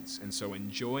future tense, and so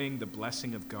enjoying the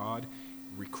blessing of God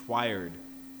required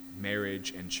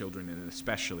marriage and children, and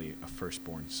especially a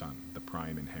firstborn son, the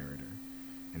prime inheritor.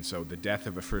 And so the death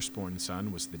of a firstborn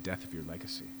son was the death of your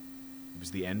legacy. It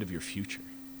was the end of your future.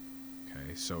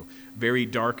 Okay, so very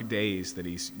dark days that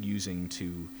he's using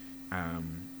to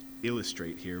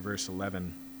illustrate here. Verse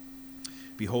 11,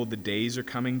 behold, the days are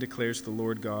coming, declares the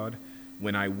Lord God,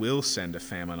 when I will send a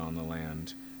famine on the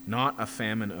land, not a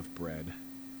famine of bread,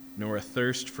 nor a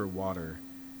thirst for water,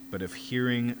 but of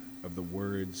hearing of the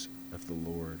words of the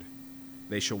Lord.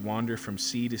 They shall wander from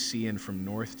sea to sea and from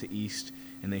north to east,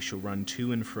 and they shall run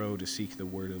to and fro to seek the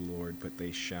word of the Lord, but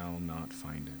they shall not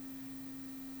find it.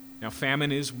 Now,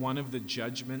 famine is one of the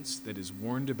judgments that is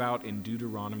warned about in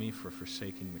Deuteronomy for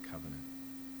forsaking the covenant.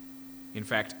 In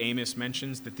fact, Amos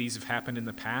mentions that these have happened in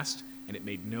the past, and it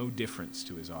made no difference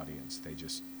to his audience. They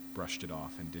just brushed it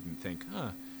off and didn't think,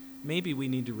 maybe we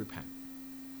need to repent.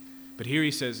 But here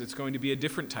he says it's going to be a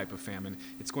different type of famine.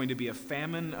 It's going to be a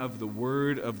famine of the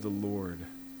word of the Lord.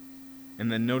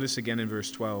 And then notice again in verse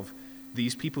 12,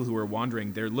 these people who are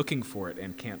wandering, they're looking for it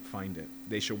and can't find it.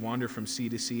 They shall wander from sea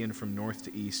to sea and from north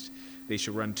to east. They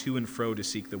shall run to and fro to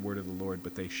seek the word of the Lord,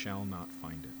 but they shall not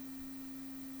find it.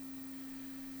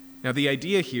 Now, the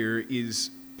idea here is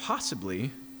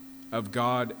possibly of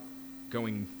God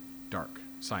going dark,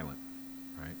 silent,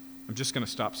 right? I'm just going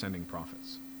to stop sending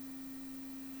prophets.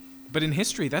 But in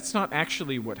history, that's not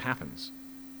actually what happens.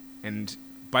 And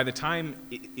by the time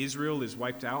Israel is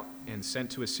wiped out and sent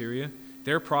to Assyria,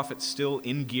 their prophets still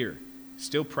in gear,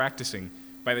 still practicing.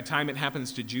 By the time it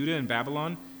happens to Judah and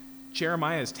Babylon,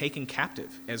 Jeremiah is taken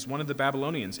captive as one of the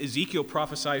Babylonians. Ezekiel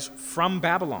prophesies from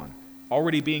Babylon,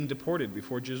 already being deported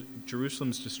before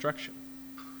Jerusalem's destruction.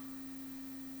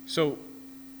 So,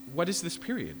 what is this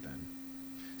period then?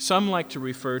 Some like to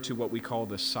refer to what we call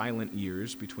the silent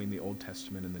years between the Old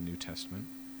Testament and the New Testament.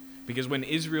 Because when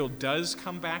Israel does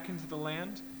come back into the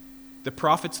land, the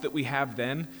prophets that we have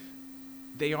then,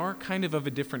 they are kind of a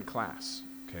different class.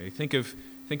 Okay? Think of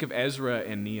Ezra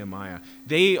and Nehemiah.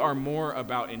 They are more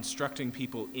about instructing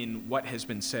people in what has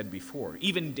been said before.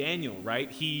 Even Daniel,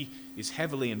 right? He is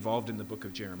heavily involved in the book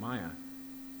of Jeremiah.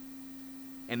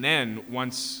 And then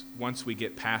once we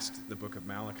get past the book of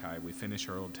Malachi, we finish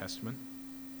our Old Testament,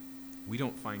 we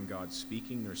don't find God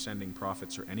speaking or sending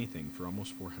prophets or anything for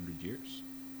almost 400 years.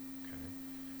 Okay?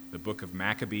 The book of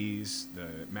Maccabees, the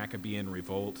Maccabean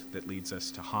revolt that leads us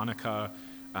to Hanukkah,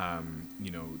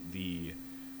 the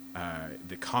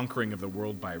conquering of the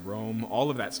world by Rome, all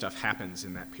of that stuff happens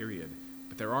in that period.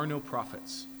 But there are no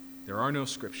prophets. There are no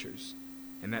scriptures.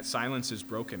 And that silence is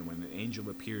broken when an angel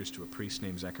appears to a priest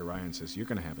named Zechariah and says, you're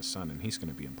going to have a son, and he's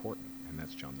going to be important. And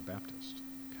that's John the Baptist.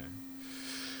 Okay?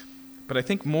 But I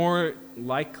think more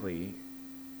likely,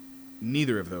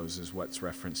 neither of those is what's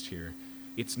referenced here.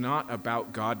 It's not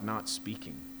about God not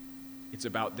speaking. It's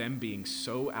about them being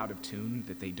so out of tune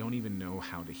that they don't even know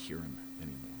how to hear him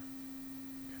anymore.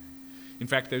 In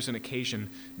fact, there's an occasion,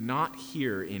 not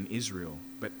here in Israel,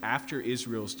 but after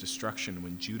Israel's destruction,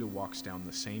 when Judah walks down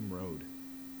the same road,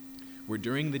 where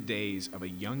during the days of a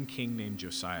young king named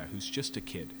Josiah, who's just a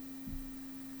kid,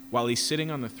 while he's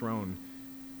sitting on the throne,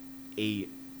 a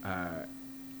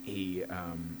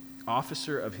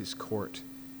officer of his court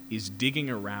is digging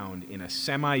around in a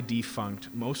semi-defunct,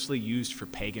 mostly used for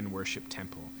pagan worship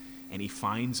temple, and he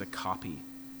finds a copy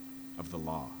of the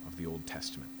law of the Old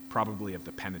Testament, probably of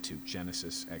the Pentateuch,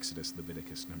 Genesis, Exodus,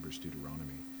 Leviticus, Numbers,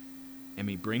 Deuteronomy. And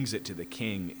he brings it to the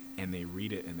king, and they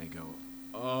read it, and they go,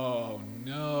 oh,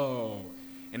 no.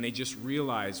 And they just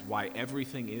realize why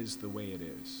everything is the way it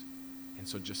is. And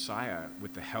so Josiah,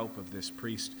 with the help of this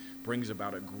priest, brings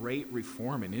about a great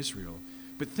reform in Israel.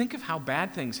 But think of how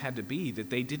bad things had to be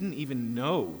that they didn't even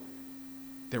know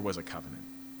there was a covenant.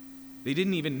 They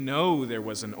didn't even know there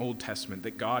was an Old Testament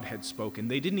that God had spoken.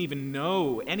 They didn't even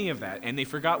know any of that, and they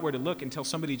forgot where to look until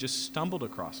somebody just stumbled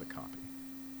across a copy.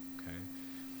 Okay?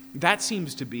 That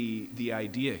seems to be the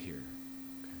idea here.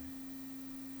 Okay?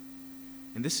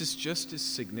 And this is just as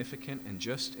significant and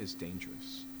just as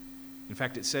dangerous. In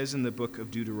fact, it says in the book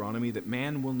of Deuteronomy that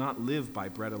man will not live by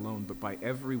bread alone, but by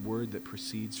every word that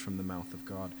proceeds from the mouth of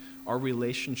God. Our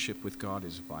relationship with God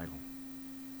is vital.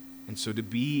 And so to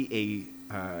be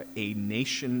a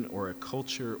nation or a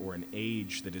culture or an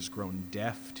age that has grown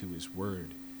deaf to his word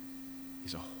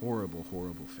is a horrible,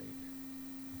 horrible fate.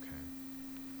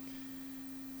 Okay?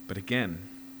 But again,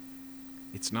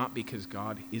 it's not because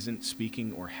God isn't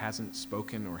speaking or hasn't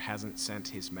spoken or hasn't sent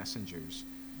his messengers,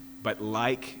 but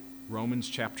like Romans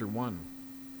chapter 1,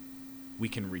 we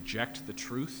can reject the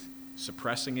truth,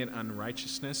 suppressing it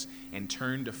unrighteousness, and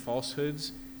turn to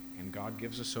falsehoods, and God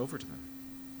gives us over to them.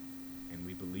 And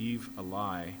we believe a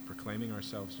lie, proclaiming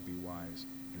ourselves to be wise,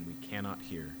 and we cannot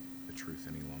hear the truth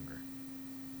any longer.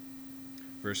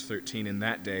 Verse 13, in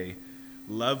that day,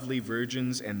 lovely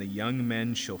virgins and the young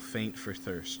men shall faint for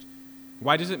thirst.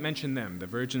 Why does it mention them, the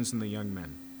virgins and the young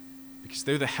men? Because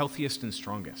they're the healthiest and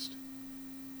strongest,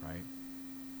 right?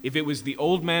 If it was the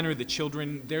old men or the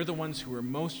children, they're the ones who are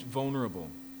most vulnerable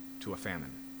to a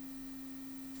famine.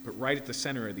 But right at the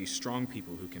center are these strong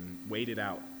people who can wait it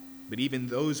out. But even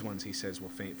those ones, he says, will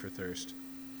faint for thirst.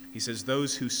 He says,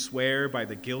 those who swear by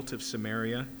the guilt of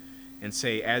Samaria and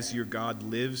say, as your God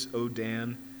lives, O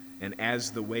Dan, and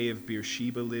as the way of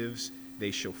Beersheba lives,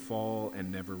 they shall fall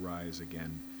and never rise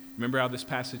again. Remember how this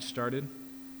passage started?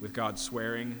 With God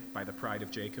swearing by the pride of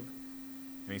Jacob?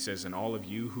 And he says, and all of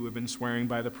you who have been swearing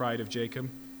by the pride of Jacob,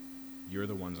 you're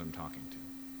the ones I'm talking to.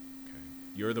 Okay?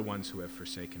 You're the ones who have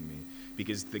forsaken me.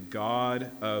 Because the God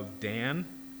of Dan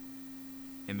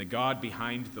and the God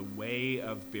behind the way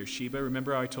of Beersheba,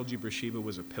 remember how I told you Beersheba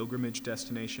was a pilgrimage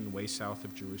destination way south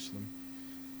of Jerusalem?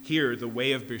 Here, the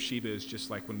way of Beersheba is just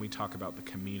like when we talk about the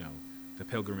Camino, the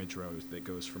pilgrimage road that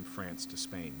goes from France to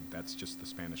Spain. That's just the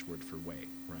Spanish word for way,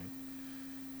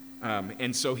 right?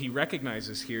 And so he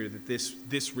recognizes here that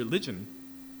this religion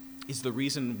is the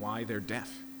reason why they're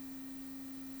deaf,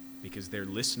 because they're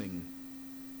listening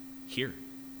here,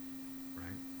 right?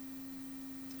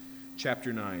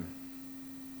 Chapter 9.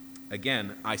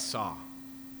 Again, I saw.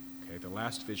 Okay, the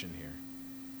last vision here.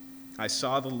 I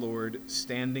saw the Lord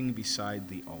standing beside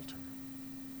the altar.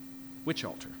 Which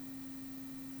altar?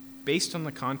 Based on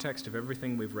the context of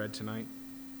everything we've read tonight,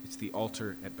 it's the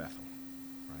altar at Bethel,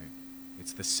 right?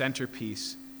 It's the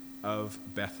centerpiece of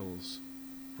Bethel's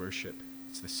worship.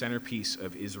 It's the centerpiece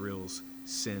of Israel's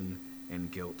sin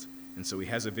and guilt. And so he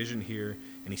has a vision here,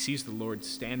 and he sees the Lord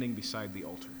standing beside the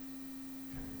altar.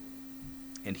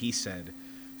 And he said,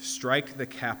 strike the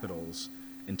capitals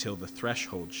until the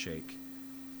threshold shake,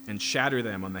 and shatter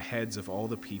them on the heads of all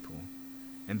the people.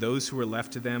 And those who are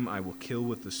left to them I will kill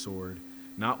with the sword.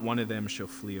 Not one of them shall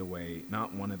flee away,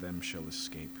 not one of them shall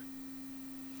escape.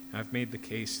 I've made the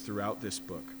case throughout this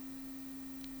book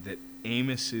that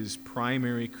Amos's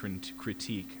primary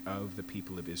critique of the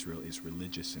people of Israel is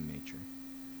religious in nature.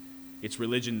 It's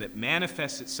religion that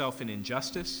manifests itself in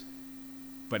injustice,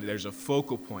 but there's a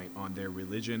focal point on their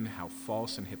religion, how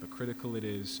false and hypocritical it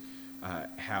is,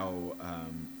 how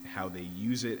they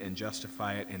use it and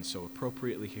justify it. And so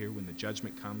appropriately here, when the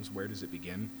judgment comes, where does it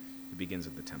begin? It begins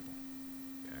at the temple.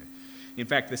 Okay. In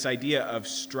fact, this idea of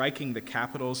striking the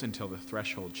capitals until the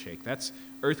threshold shake, that's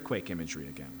earthquake imagery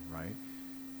again, right?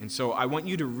 And so I want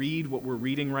you to read what we're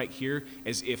reading right here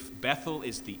as if Bethel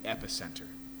is the epicenter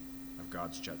of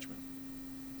God's judgment.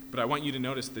 But I want you to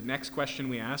notice the next question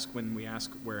we ask when we ask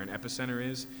where an epicenter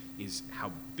is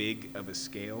how big of a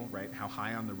scale, right? How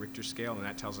high on the Richter scale, and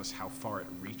that tells us how far it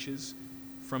reaches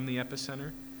from the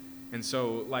epicenter. And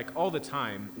so, like all the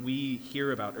time, we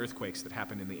hear about earthquakes that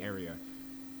happen in the area,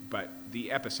 but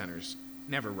the epicenter's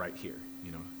never right here,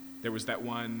 you know. There was that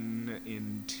one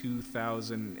in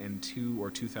 2002 or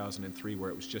 2003 where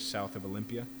it was just south of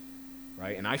Olympia,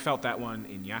 right? And I felt that one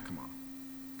in Yakima.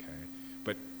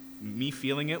 Me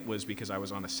feeling it was because I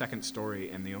was on a second story,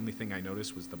 and the only thing I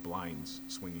noticed was the blinds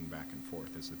swinging back and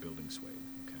forth as the building swayed,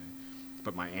 okay?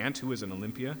 But my aunt, who was in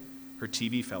Olympia, her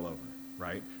TV fell over,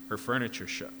 right? Her furniture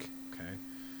shook, okay?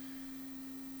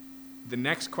 The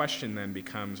next question then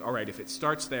becomes, all right, if it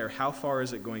starts there, how far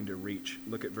is it going to reach?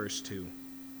 Look at verse 2.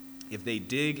 If they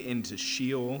dig into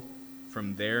Sheol,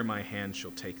 from there my hand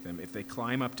shall take them. If they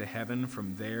climb up to heaven,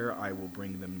 from there I will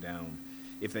bring them down.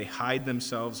 If they hide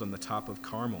themselves on the top of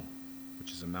Carmel,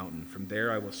 which is a mountain, from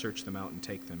there I will search them out and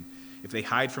take them. If they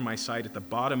hide from my sight at the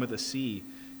bottom of the sea,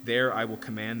 there I will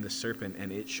command the serpent,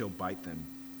 and it shall bite them.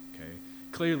 Okay?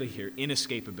 Clearly here,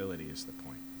 inescapability is the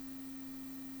point.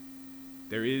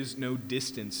 There is no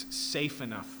distance safe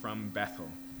enough from Bethel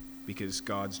because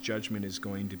God's judgment is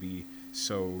going to be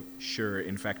so sure.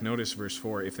 In fact, notice verse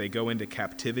 4, if they go into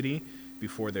captivity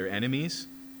before their enemies,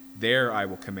 there I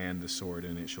will command the sword,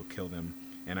 and it shall kill them.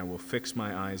 And I will fix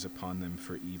my eyes upon them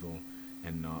for evil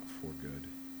and not for good.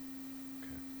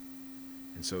 Okay.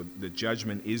 And so the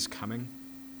judgment is coming,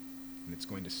 and it's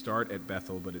going to start at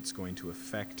Bethel, but it's going to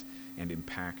affect and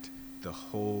impact the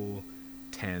whole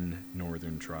 10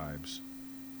 northern tribes,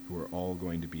 who are all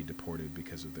going to be deported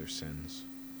because of their sins.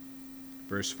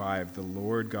 Verse 5, the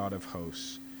Lord God of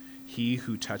hosts, he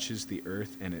who touches the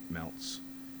earth and it melts,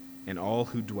 and all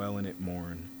who dwell in it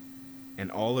mourn, and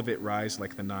all of it rise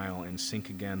like the Nile and sink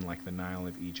again like the Nile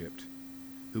of Egypt,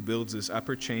 who builds his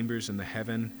upper chambers in the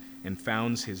heaven and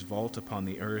founds his vault upon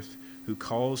the earth, who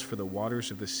calls for the waters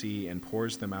of the sea and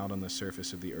pours them out on the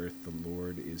surface of the earth. The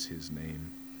Lord is his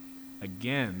name.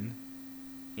 Again,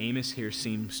 Amos here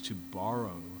seems to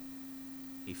borrow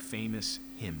a famous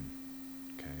hymn.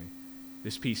 Okay?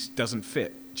 This piece doesn't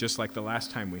fit, just like the last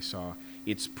time we saw.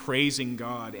 It's praising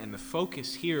God, and the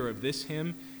focus here of this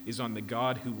hymn is on the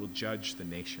God who will judge the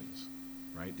nations,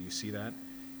 right? Do you see that?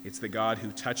 It's the God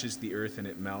who touches the earth and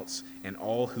it melts, and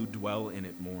all who dwell in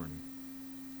it mourn.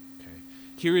 Okay.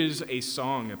 Here is a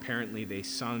song apparently they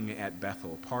sung at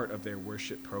Bethel, part of their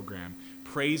worship program,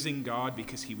 praising God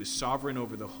because he was sovereign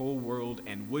over the whole world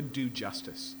and would do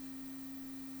justice.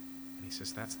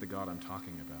 says, that's the God I'm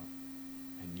talking about.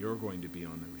 And you're going to be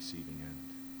on the receiving end.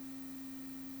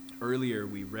 Earlier,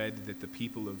 we read that the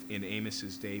people in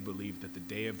Amos's day believed that the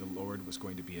day of the Lord was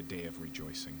going to be a day of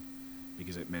rejoicing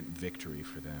because it meant victory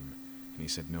for them. And he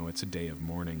said, no, it's a day of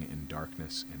mourning and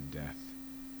darkness and death,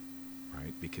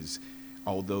 right? Because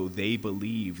although they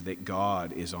believe that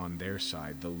God is on their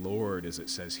side, the Lord, as it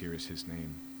says here, is his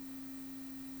name,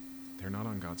 they're not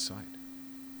on God's side.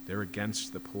 They're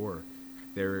against the poor.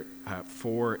 They're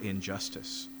for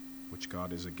injustice, which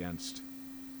God is against.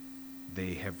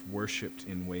 They have worshipped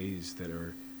in ways that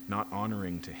are not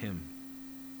honoring to him.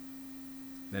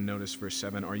 Then notice verse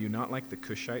 7, are you not like the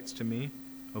Cushites to me,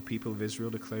 O people of Israel,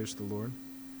 declares the Lord?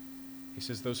 He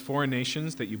says, those foreign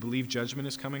nations that you believe judgment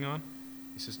is coming on,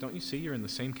 he says, don't you see you're in the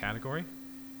same category?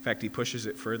 In fact, he pushes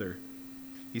it further.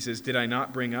 He says, did I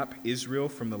not bring up Israel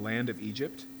from the land of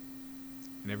Egypt?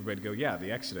 And everybody go, yeah,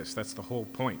 the Exodus, that's the whole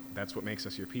point. That's what makes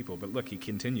us your people. But look, he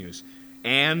continues,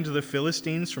 and the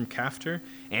Philistines from Caphtor,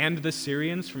 and the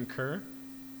Syrians from Kir.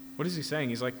 What is he saying?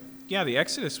 He's like, yeah, the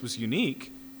Exodus was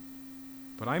unique,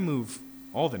 but I move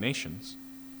all the nations.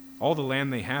 All the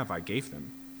land they have, I gave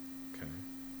them. Okay.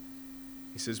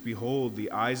 He says, behold,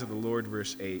 the eyes of the Lord,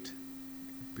 verse 8,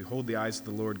 behold, the eyes of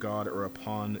the Lord God are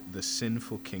upon the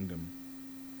sinful kingdom,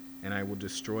 and I will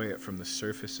destroy it from the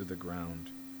surface of the ground,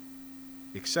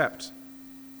 except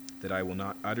that I will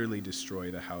not utterly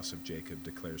destroy the house of Jacob,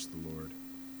 declares the Lord.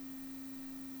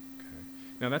 Okay.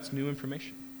 Now that's new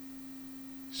information.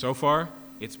 So far,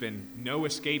 it's been no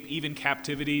escape, even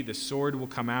captivity. The sword will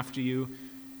come after you.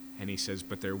 And he says,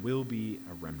 but there will be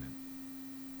a remnant.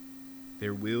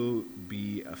 There will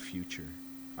be a future.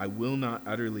 I will not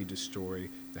utterly destroy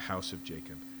the house of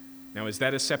Jacob. Now, is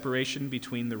that a separation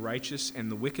between the righteous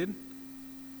and the wicked?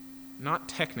 Not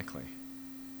technically.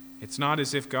 It's not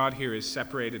as if God here is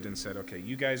separated and said, okay,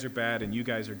 you guys are bad and you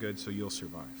guys are good, so you'll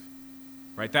survive.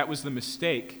 Right? That was the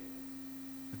mistake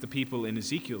that the people in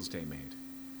Ezekiel's day made.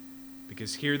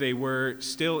 Because here they were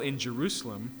still in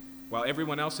Jerusalem while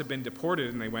everyone else had been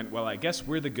deported, and they went, well, I guess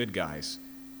we're the good guys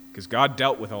because God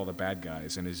dealt with all the bad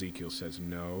guys. And Ezekiel says,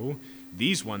 no,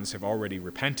 these ones have already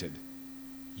repented.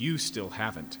 You still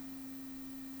haven't.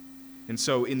 And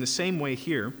so in the same way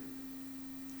here,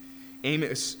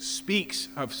 Amos speaks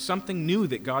of something new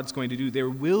that God's going to do. There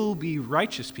will be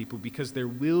righteous people because there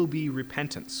will be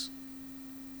repentance.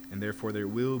 And therefore there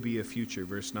will be a future.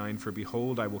 Verse 9, for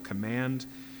behold, I will command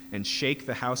and shake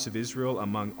the house of Israel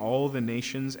among all the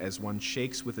nations as one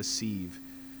shakes with a sieve,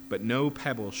 but no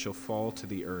pebble shall fall to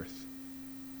the earth.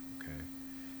 Okay.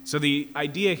 So the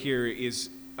idea here is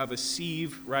of a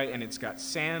sieve, right? And it's got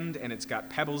sand and it's got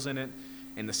pebbles in it,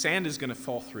 and the sand is going to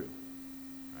fall through.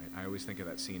 I always think of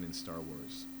that scene in Star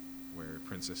Wars where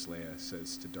Princess Leia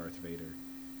says to Darth Vader,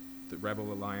 the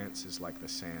Rebel Alliance is like the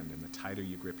sand, and the tighter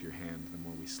you grip your hand, the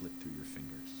more we slip through your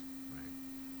fingers. Right?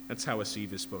 That's how a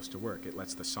sieve is supposed to work. It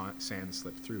lets the sand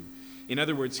slip through. In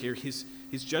other words here, his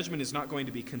judgment is not going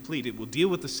to be complete. It will deal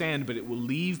with the sand, but it will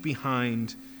leave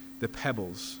behind the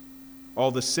pebbles.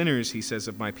 All the sinners, he says,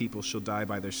 of my people shall die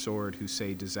by their sword, who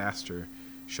say disaster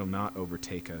shall not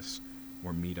overtake us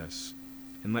or meet us.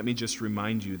 And let me just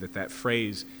remind you that that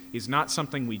phrase is not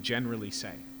something we generally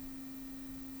say.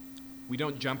 We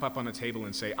don't jump up on a table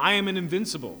and say, I am an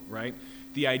invincible, right?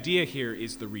 The idea here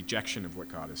is the rejection of what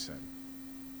God has said.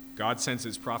 God sends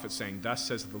his prophet saying, thus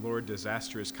says the Lord,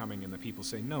 disaster is coming, and the people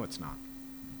say, no, it's not.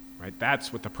 Right?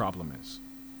 That's what the problem is.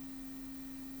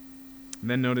 And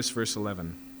then notice verse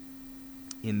 11.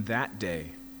 In that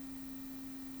day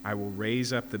I will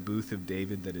raise up the booth of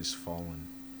David that is fallen,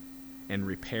 and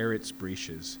repair its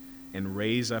breaches, and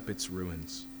raise up its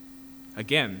ruins.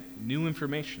 Again, new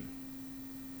information.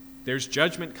 There's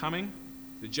judgment coming.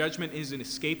 The judgment is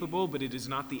inescapable, but it is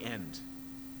not the end.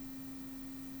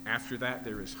 After that,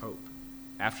 there is hope.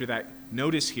 After that,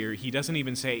 notice here, he doesn't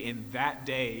even say, in that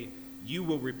day, you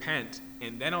will repent,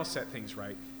 and then I'll set things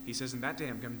right. He says, in that day,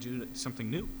 I'm going to do something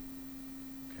new.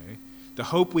 Okay? The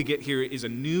hope we get here is a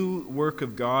new work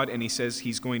of God, and he says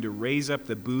he's going to raise up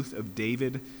the booth of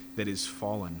David that is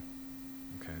fallen.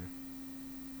 Okay?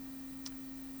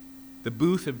 The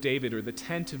booth of David, or the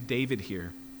tent of David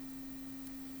here,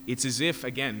 it's as if,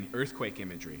 again, earthquake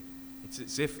imagery, it's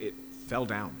as if it fell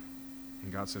down.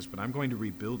 And God says, but I'm going to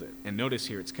rebuild it. And notice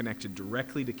here, it's connected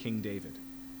directly to King David.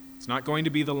 It's not going to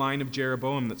be the line of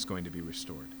Jeroboam that's going to be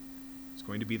restored. It's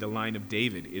going to be the line of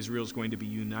David. Israel's going to be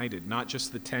united, not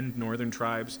just the 10 northern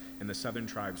tribes and the southern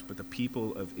tribes, but the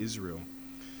people of Israel.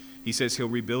 He says he'll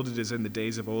rebuild it as in the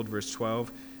days of old, verse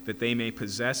 12, that they may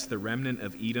possess the remnant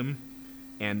of Edom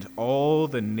and all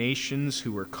the nations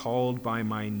who are called by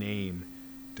my name,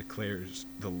 declares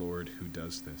the Lord who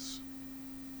does this.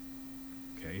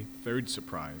 Okay, third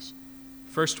surprise.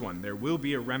 First one, there will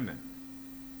be a remnant.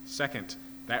 Second,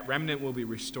 that remnant will be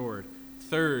restored.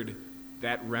 Third,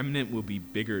 that remnant will be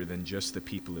bigger than just the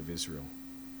people of Israel.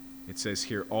 It says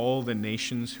here, all the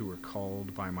nations who are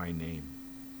called by my name.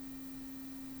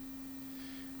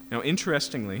 Now,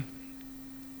 interestingly,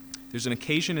 there's an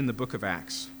occasion in the book of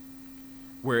Acts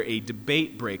where a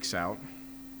debate breaks out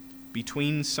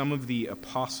between some of the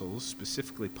apostles,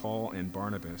 specifically Paul and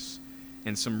Barnabas,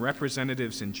 and some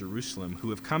representatives in Jerusalem who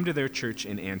have come to their church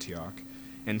in Antioch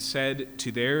and said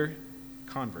to their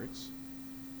converts,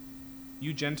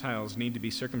 you Gentiles need to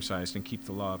be circumcised and keep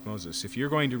the law of Moses. If you're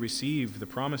going to receive the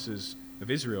promises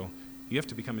of Israel, you have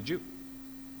to become a Jew.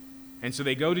 And so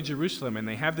they go to Jerusalem and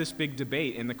they have this big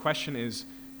debate, and the question is,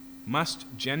 must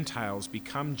Gentiles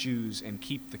become Jews and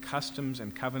keep the customs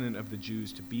and covenant of the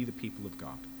Jews to be the people of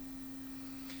God?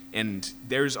 And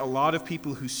there's a lot of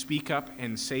people who speak up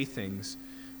and say things,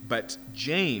 but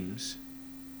James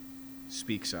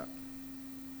speaks up.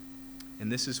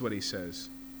 And this is what he says.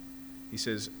 He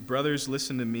says, brothers,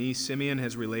 listen to me. Simeon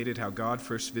has related how God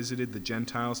first visited the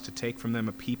Gentiles to take from them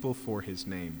a people for his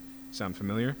name. Sound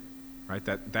familiar? Right?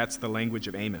 That's the language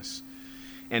of Amos.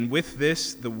 And with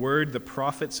this, the word, the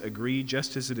prophets agree,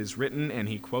 just as it is written, and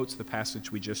he quotes the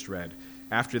passage we just read.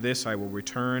 After this, I will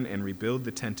return and rebuild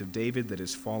the tent of David that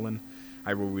is fallen.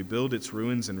 I will rebuild its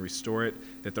ruins and restore it,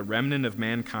 that the remnant of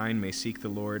mankind may seek the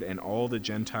Lord, and all the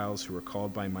Gentiles who are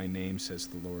called by my name, says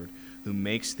the Lord, who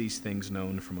makes these things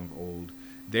known from of old.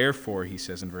 Therefore, he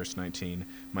says in verse 19,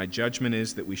 my judgment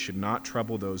is that we should not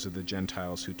trouble those of the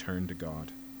Gentiles who turn to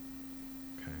God.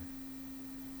 Okay.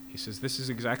 He says this is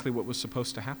exactly what was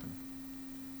supposed to happen.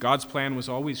 God's plan was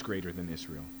always greater than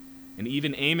Israel. And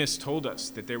even Amos told us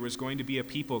that there was going to be a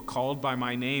people called by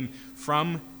my name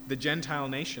from the Gentile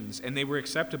nations, and they were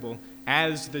acceptable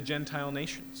as the Gentile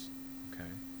nations. Okay.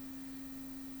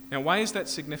 Now, why is that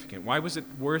significant? Why was it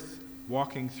worth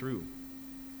walking through?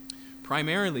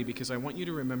 Primarily because I want you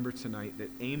to remember tonight that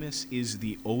Amos is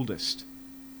the oldest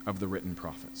of the written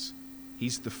prophets.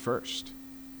 He's the first.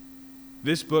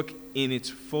 This book, in its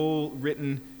full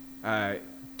written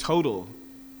total,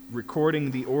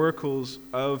 recording the oracles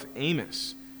of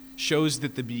Amos, shows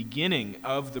that the beginning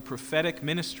of the prophetic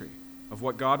ministry of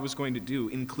what God was going to do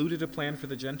included a plan for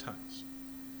the Gentiles.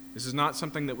 This is not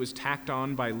something that was tacked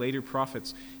on by later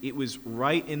prophets. It was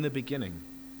right in the beginning.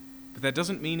 But that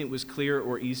doesn't mean it was clear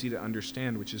or easy to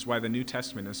understand, which is why the New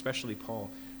Testament, especially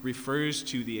Paul, refers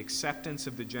to the acceptance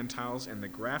of the Gentiles and the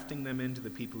grafting them into the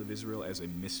people of Israel as a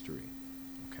mystery.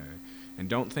 Okay? And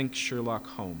don't think Sherlock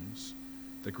Holmes.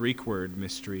 The Greek word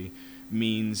mystery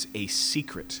means a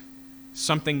secret,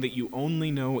 something that you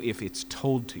only know if it's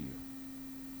told to you.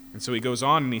 And so he goes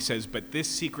on and he says, but this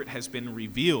secret has been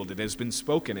revealed, it has been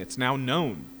spoken, it's now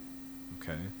known.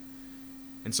 Okay?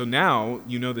 And so now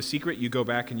you know the secret, you go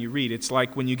back and you read. It's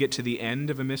like when you get to the end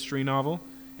of a mystery novel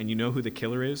and you know who the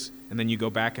killer is, and then you go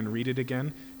back and read it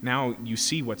again. Now you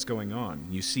see what's going on.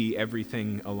 You see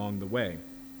everything along the way.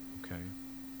 Okay?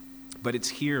 But it's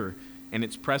here and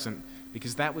it's present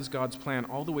because that was God's plan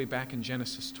all the way back in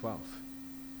Genesis 12.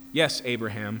 Yes,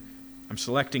 Abraham, I'm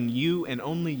selecting you and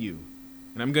only you.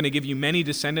 And I'm going to give you many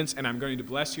descendants, and I'm going to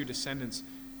bless your descendants,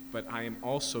 but I am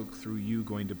also, through you,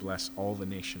 going to bless all the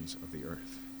nations of the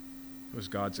earth. It was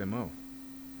God's M.O.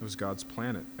 It was God's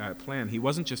plan. He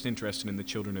wasn't just interested in the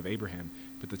children of Abraham,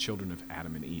 but the children of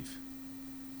Adam and Eve.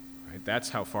 Right? That's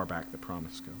how far back the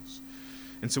promise goes.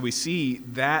 And so we see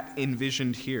that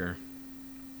envisioned here.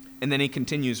 And then he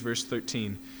continues, verse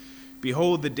 13.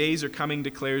 Behold, the days are coming,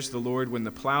 declares the Lord, when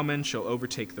the plowman shall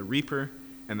overtake the reaper,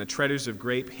 and the treaders of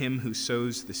grape him who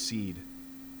sows the seed.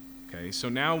 Okay, so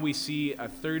now we see a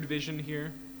third vision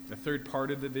here, the third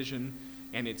part of the vision,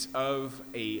 and it's of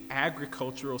an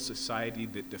agricultural society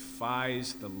that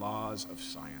defies the laws of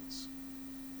science.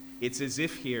 It's as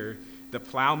if here the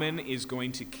plowman is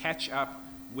going to catch up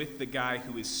with the guy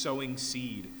who is sowing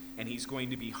seed, and he's going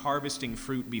to be harvesting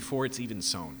fruit before it's even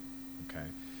sown. Okay.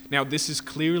 Now, this is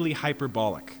clearly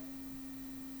hyperbolic,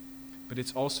 but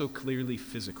it's also clearly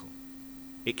physical.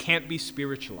 It can't be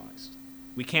spiritualized.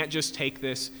 We can't just take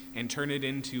this and turn it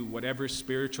into whatever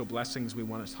spiritual blessings we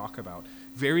want to talk about.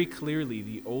 Very clearly,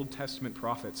 the Old Testament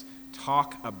prophets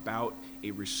talk about a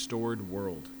restored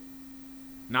world.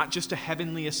 Not just a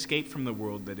heavenly escape from the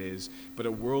world that is, but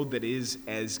a world that is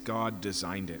as God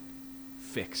designed it,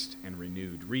 fixed and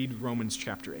renewed. Read Romans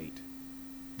chapter 8.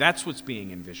 That's what's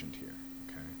being envisioned here.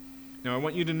 Okay? Now, I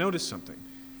want you to notice something.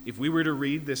 If we were to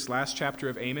read this last chapter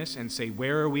of Amos and say,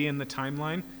 where are we in the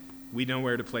timeline? We know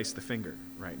where to place the finger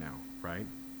right now, right?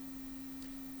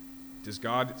 Does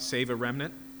God save a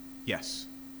remnant? Yes.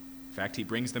 In fact, he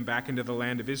brings them back into the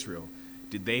land of Israel.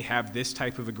 Did they have this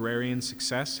type of agrarian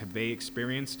success? Have they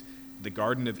experienced the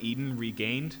Garden of Eden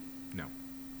regained? No.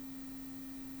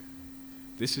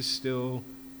 This is still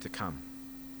to come.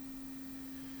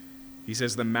 He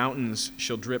says, the mountains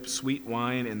shall drip sweet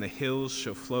wine, and the hills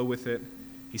shall flow with it.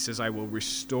 He says, I will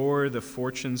restore the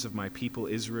fortunes of my people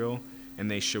Israel,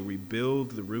 and they shall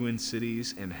rebuild the ruined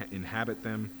cities and inhabit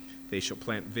them. They shall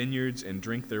plant vineyards and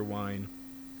drink their wine.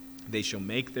 They shall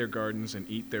make their gardens and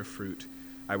eat their fruit.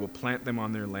 I will plant them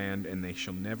on their land, and they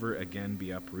shall never again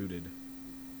be uprooted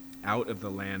out of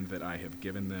the land that I have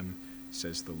given them,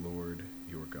 says the Lord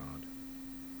your God.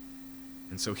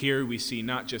 And so here we see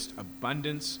not just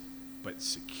abundance, but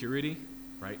security,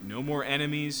 right? No more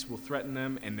enemies will threaten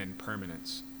them, and then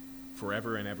permanence.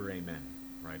 Forever and ever, amen,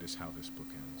 right, is how this book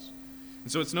ends.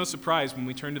 And so it's no surprise when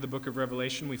we turn to the book of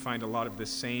Revelation, we find a lot of the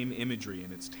same imagery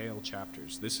in its tail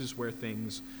chapters. This is where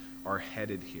things are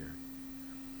headed here.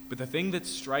 But the thing that's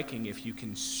striking, if you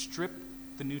can strip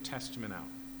the New Testament out,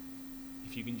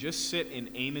 if you can just sit in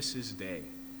Amos's day,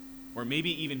 or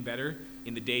maybe even better,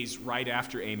 in the days right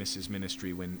after Amos's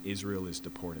ministry when Israel is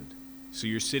deported. So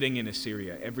you're sitting in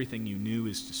Assyria, everything you knew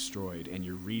is destroyed, and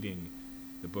you're reading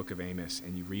the book of Amos,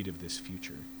 and you read of this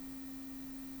future.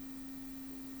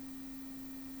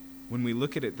 When we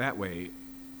look at it that way,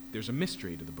 there's a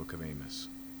mystery to the book of Amos.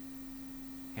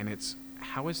 And it's,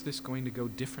 how is this going to go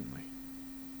differently?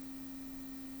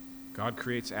 God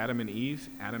creates Adam and Eve.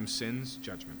 Adam sins,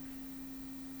 judgment.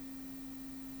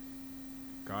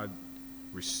 God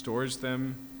restores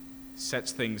them,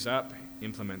 sets things up,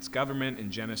 implements government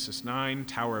in Genesis 9,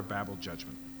 Tower of Babel,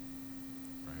 judgment.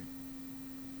 Right?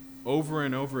 Over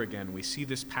and over again, we see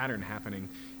this pattern happening.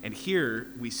 And here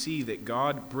we see that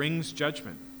God brings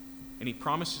judgment. And he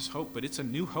promises hope, but it's a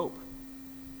new hope.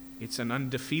 It's an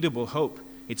undefeatable hope.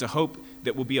 It's a hope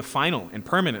that will be a final and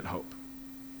permanent hope.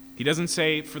 He doesn't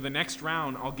say, for the next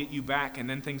round, I'll get you back and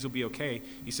then things will be okay.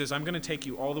 He says, I'm going to take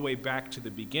you all the way back to the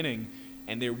beginning,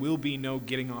 and there will be no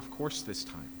getting off course this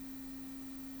time.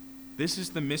 This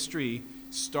is the mystery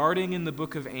starting in the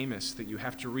book of Amos that you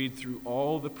have to read through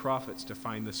all the prophets to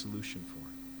find the solution for.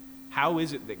 How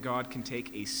is it that God can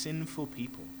take a sinful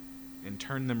people and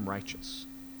turn them righteous?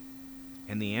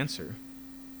 And the answer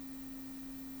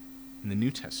in the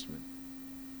New Testament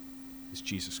is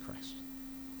Jesus Christ.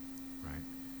 Right?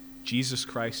 Jesus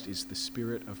Christ is the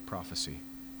spirit of prophecy,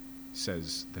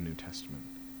 says the New Testament.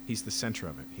 He's the center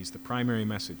of it. He's the primary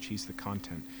message. He's the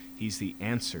content. He's the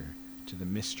answer to the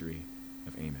mystery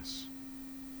of Amos.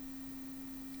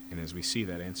 And as we see,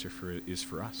 that answer is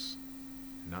for us,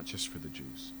 not just for the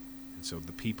Jews. And so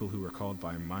the people who are called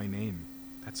by my name,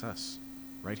 that's us,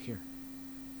 right here.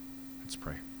 Let's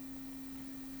pray.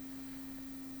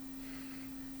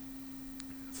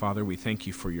 Father, we thank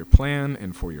you for your plan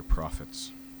and for your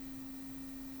prophets.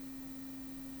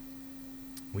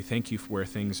 We thank you for where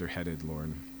things are headed,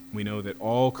 Lord. We know that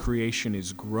all creation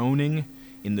is groaning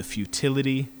in the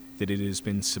futility that it has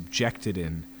been subjected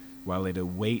in while it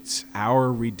awaits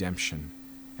our redemption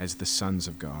as the sons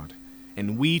of God.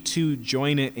 And we too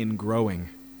join it in growing,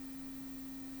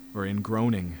 or in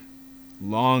groaning,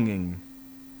 longing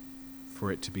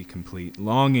for it to be complete,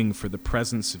 longing for the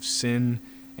presence of sin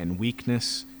and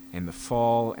weakness and the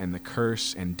fall and the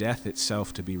curse and death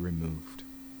itself to be removed.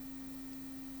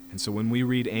 And so when we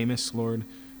read Amos, Lord,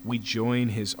 we join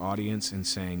his audience in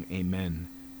saying amen.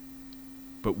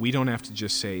 But we don't have to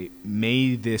just say,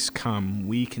 may this come.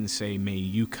 We can say, may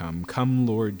you come. Come,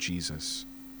 Lord Jesus.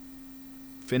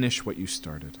 Finish what you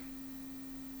started.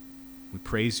 We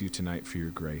praise you tonight for your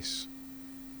grace.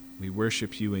 We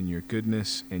worship you in your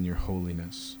goodness and your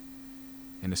holiness,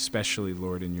 and especially,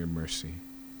 Lord, in your mercy,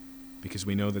 because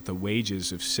we know that the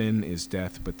wages of sin is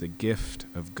death, but the gift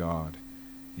of God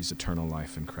is eternal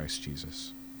life in Christ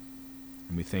Jesus.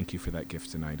 And we thank you for that gift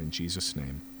tonight. In Jesus'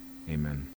 name, amen.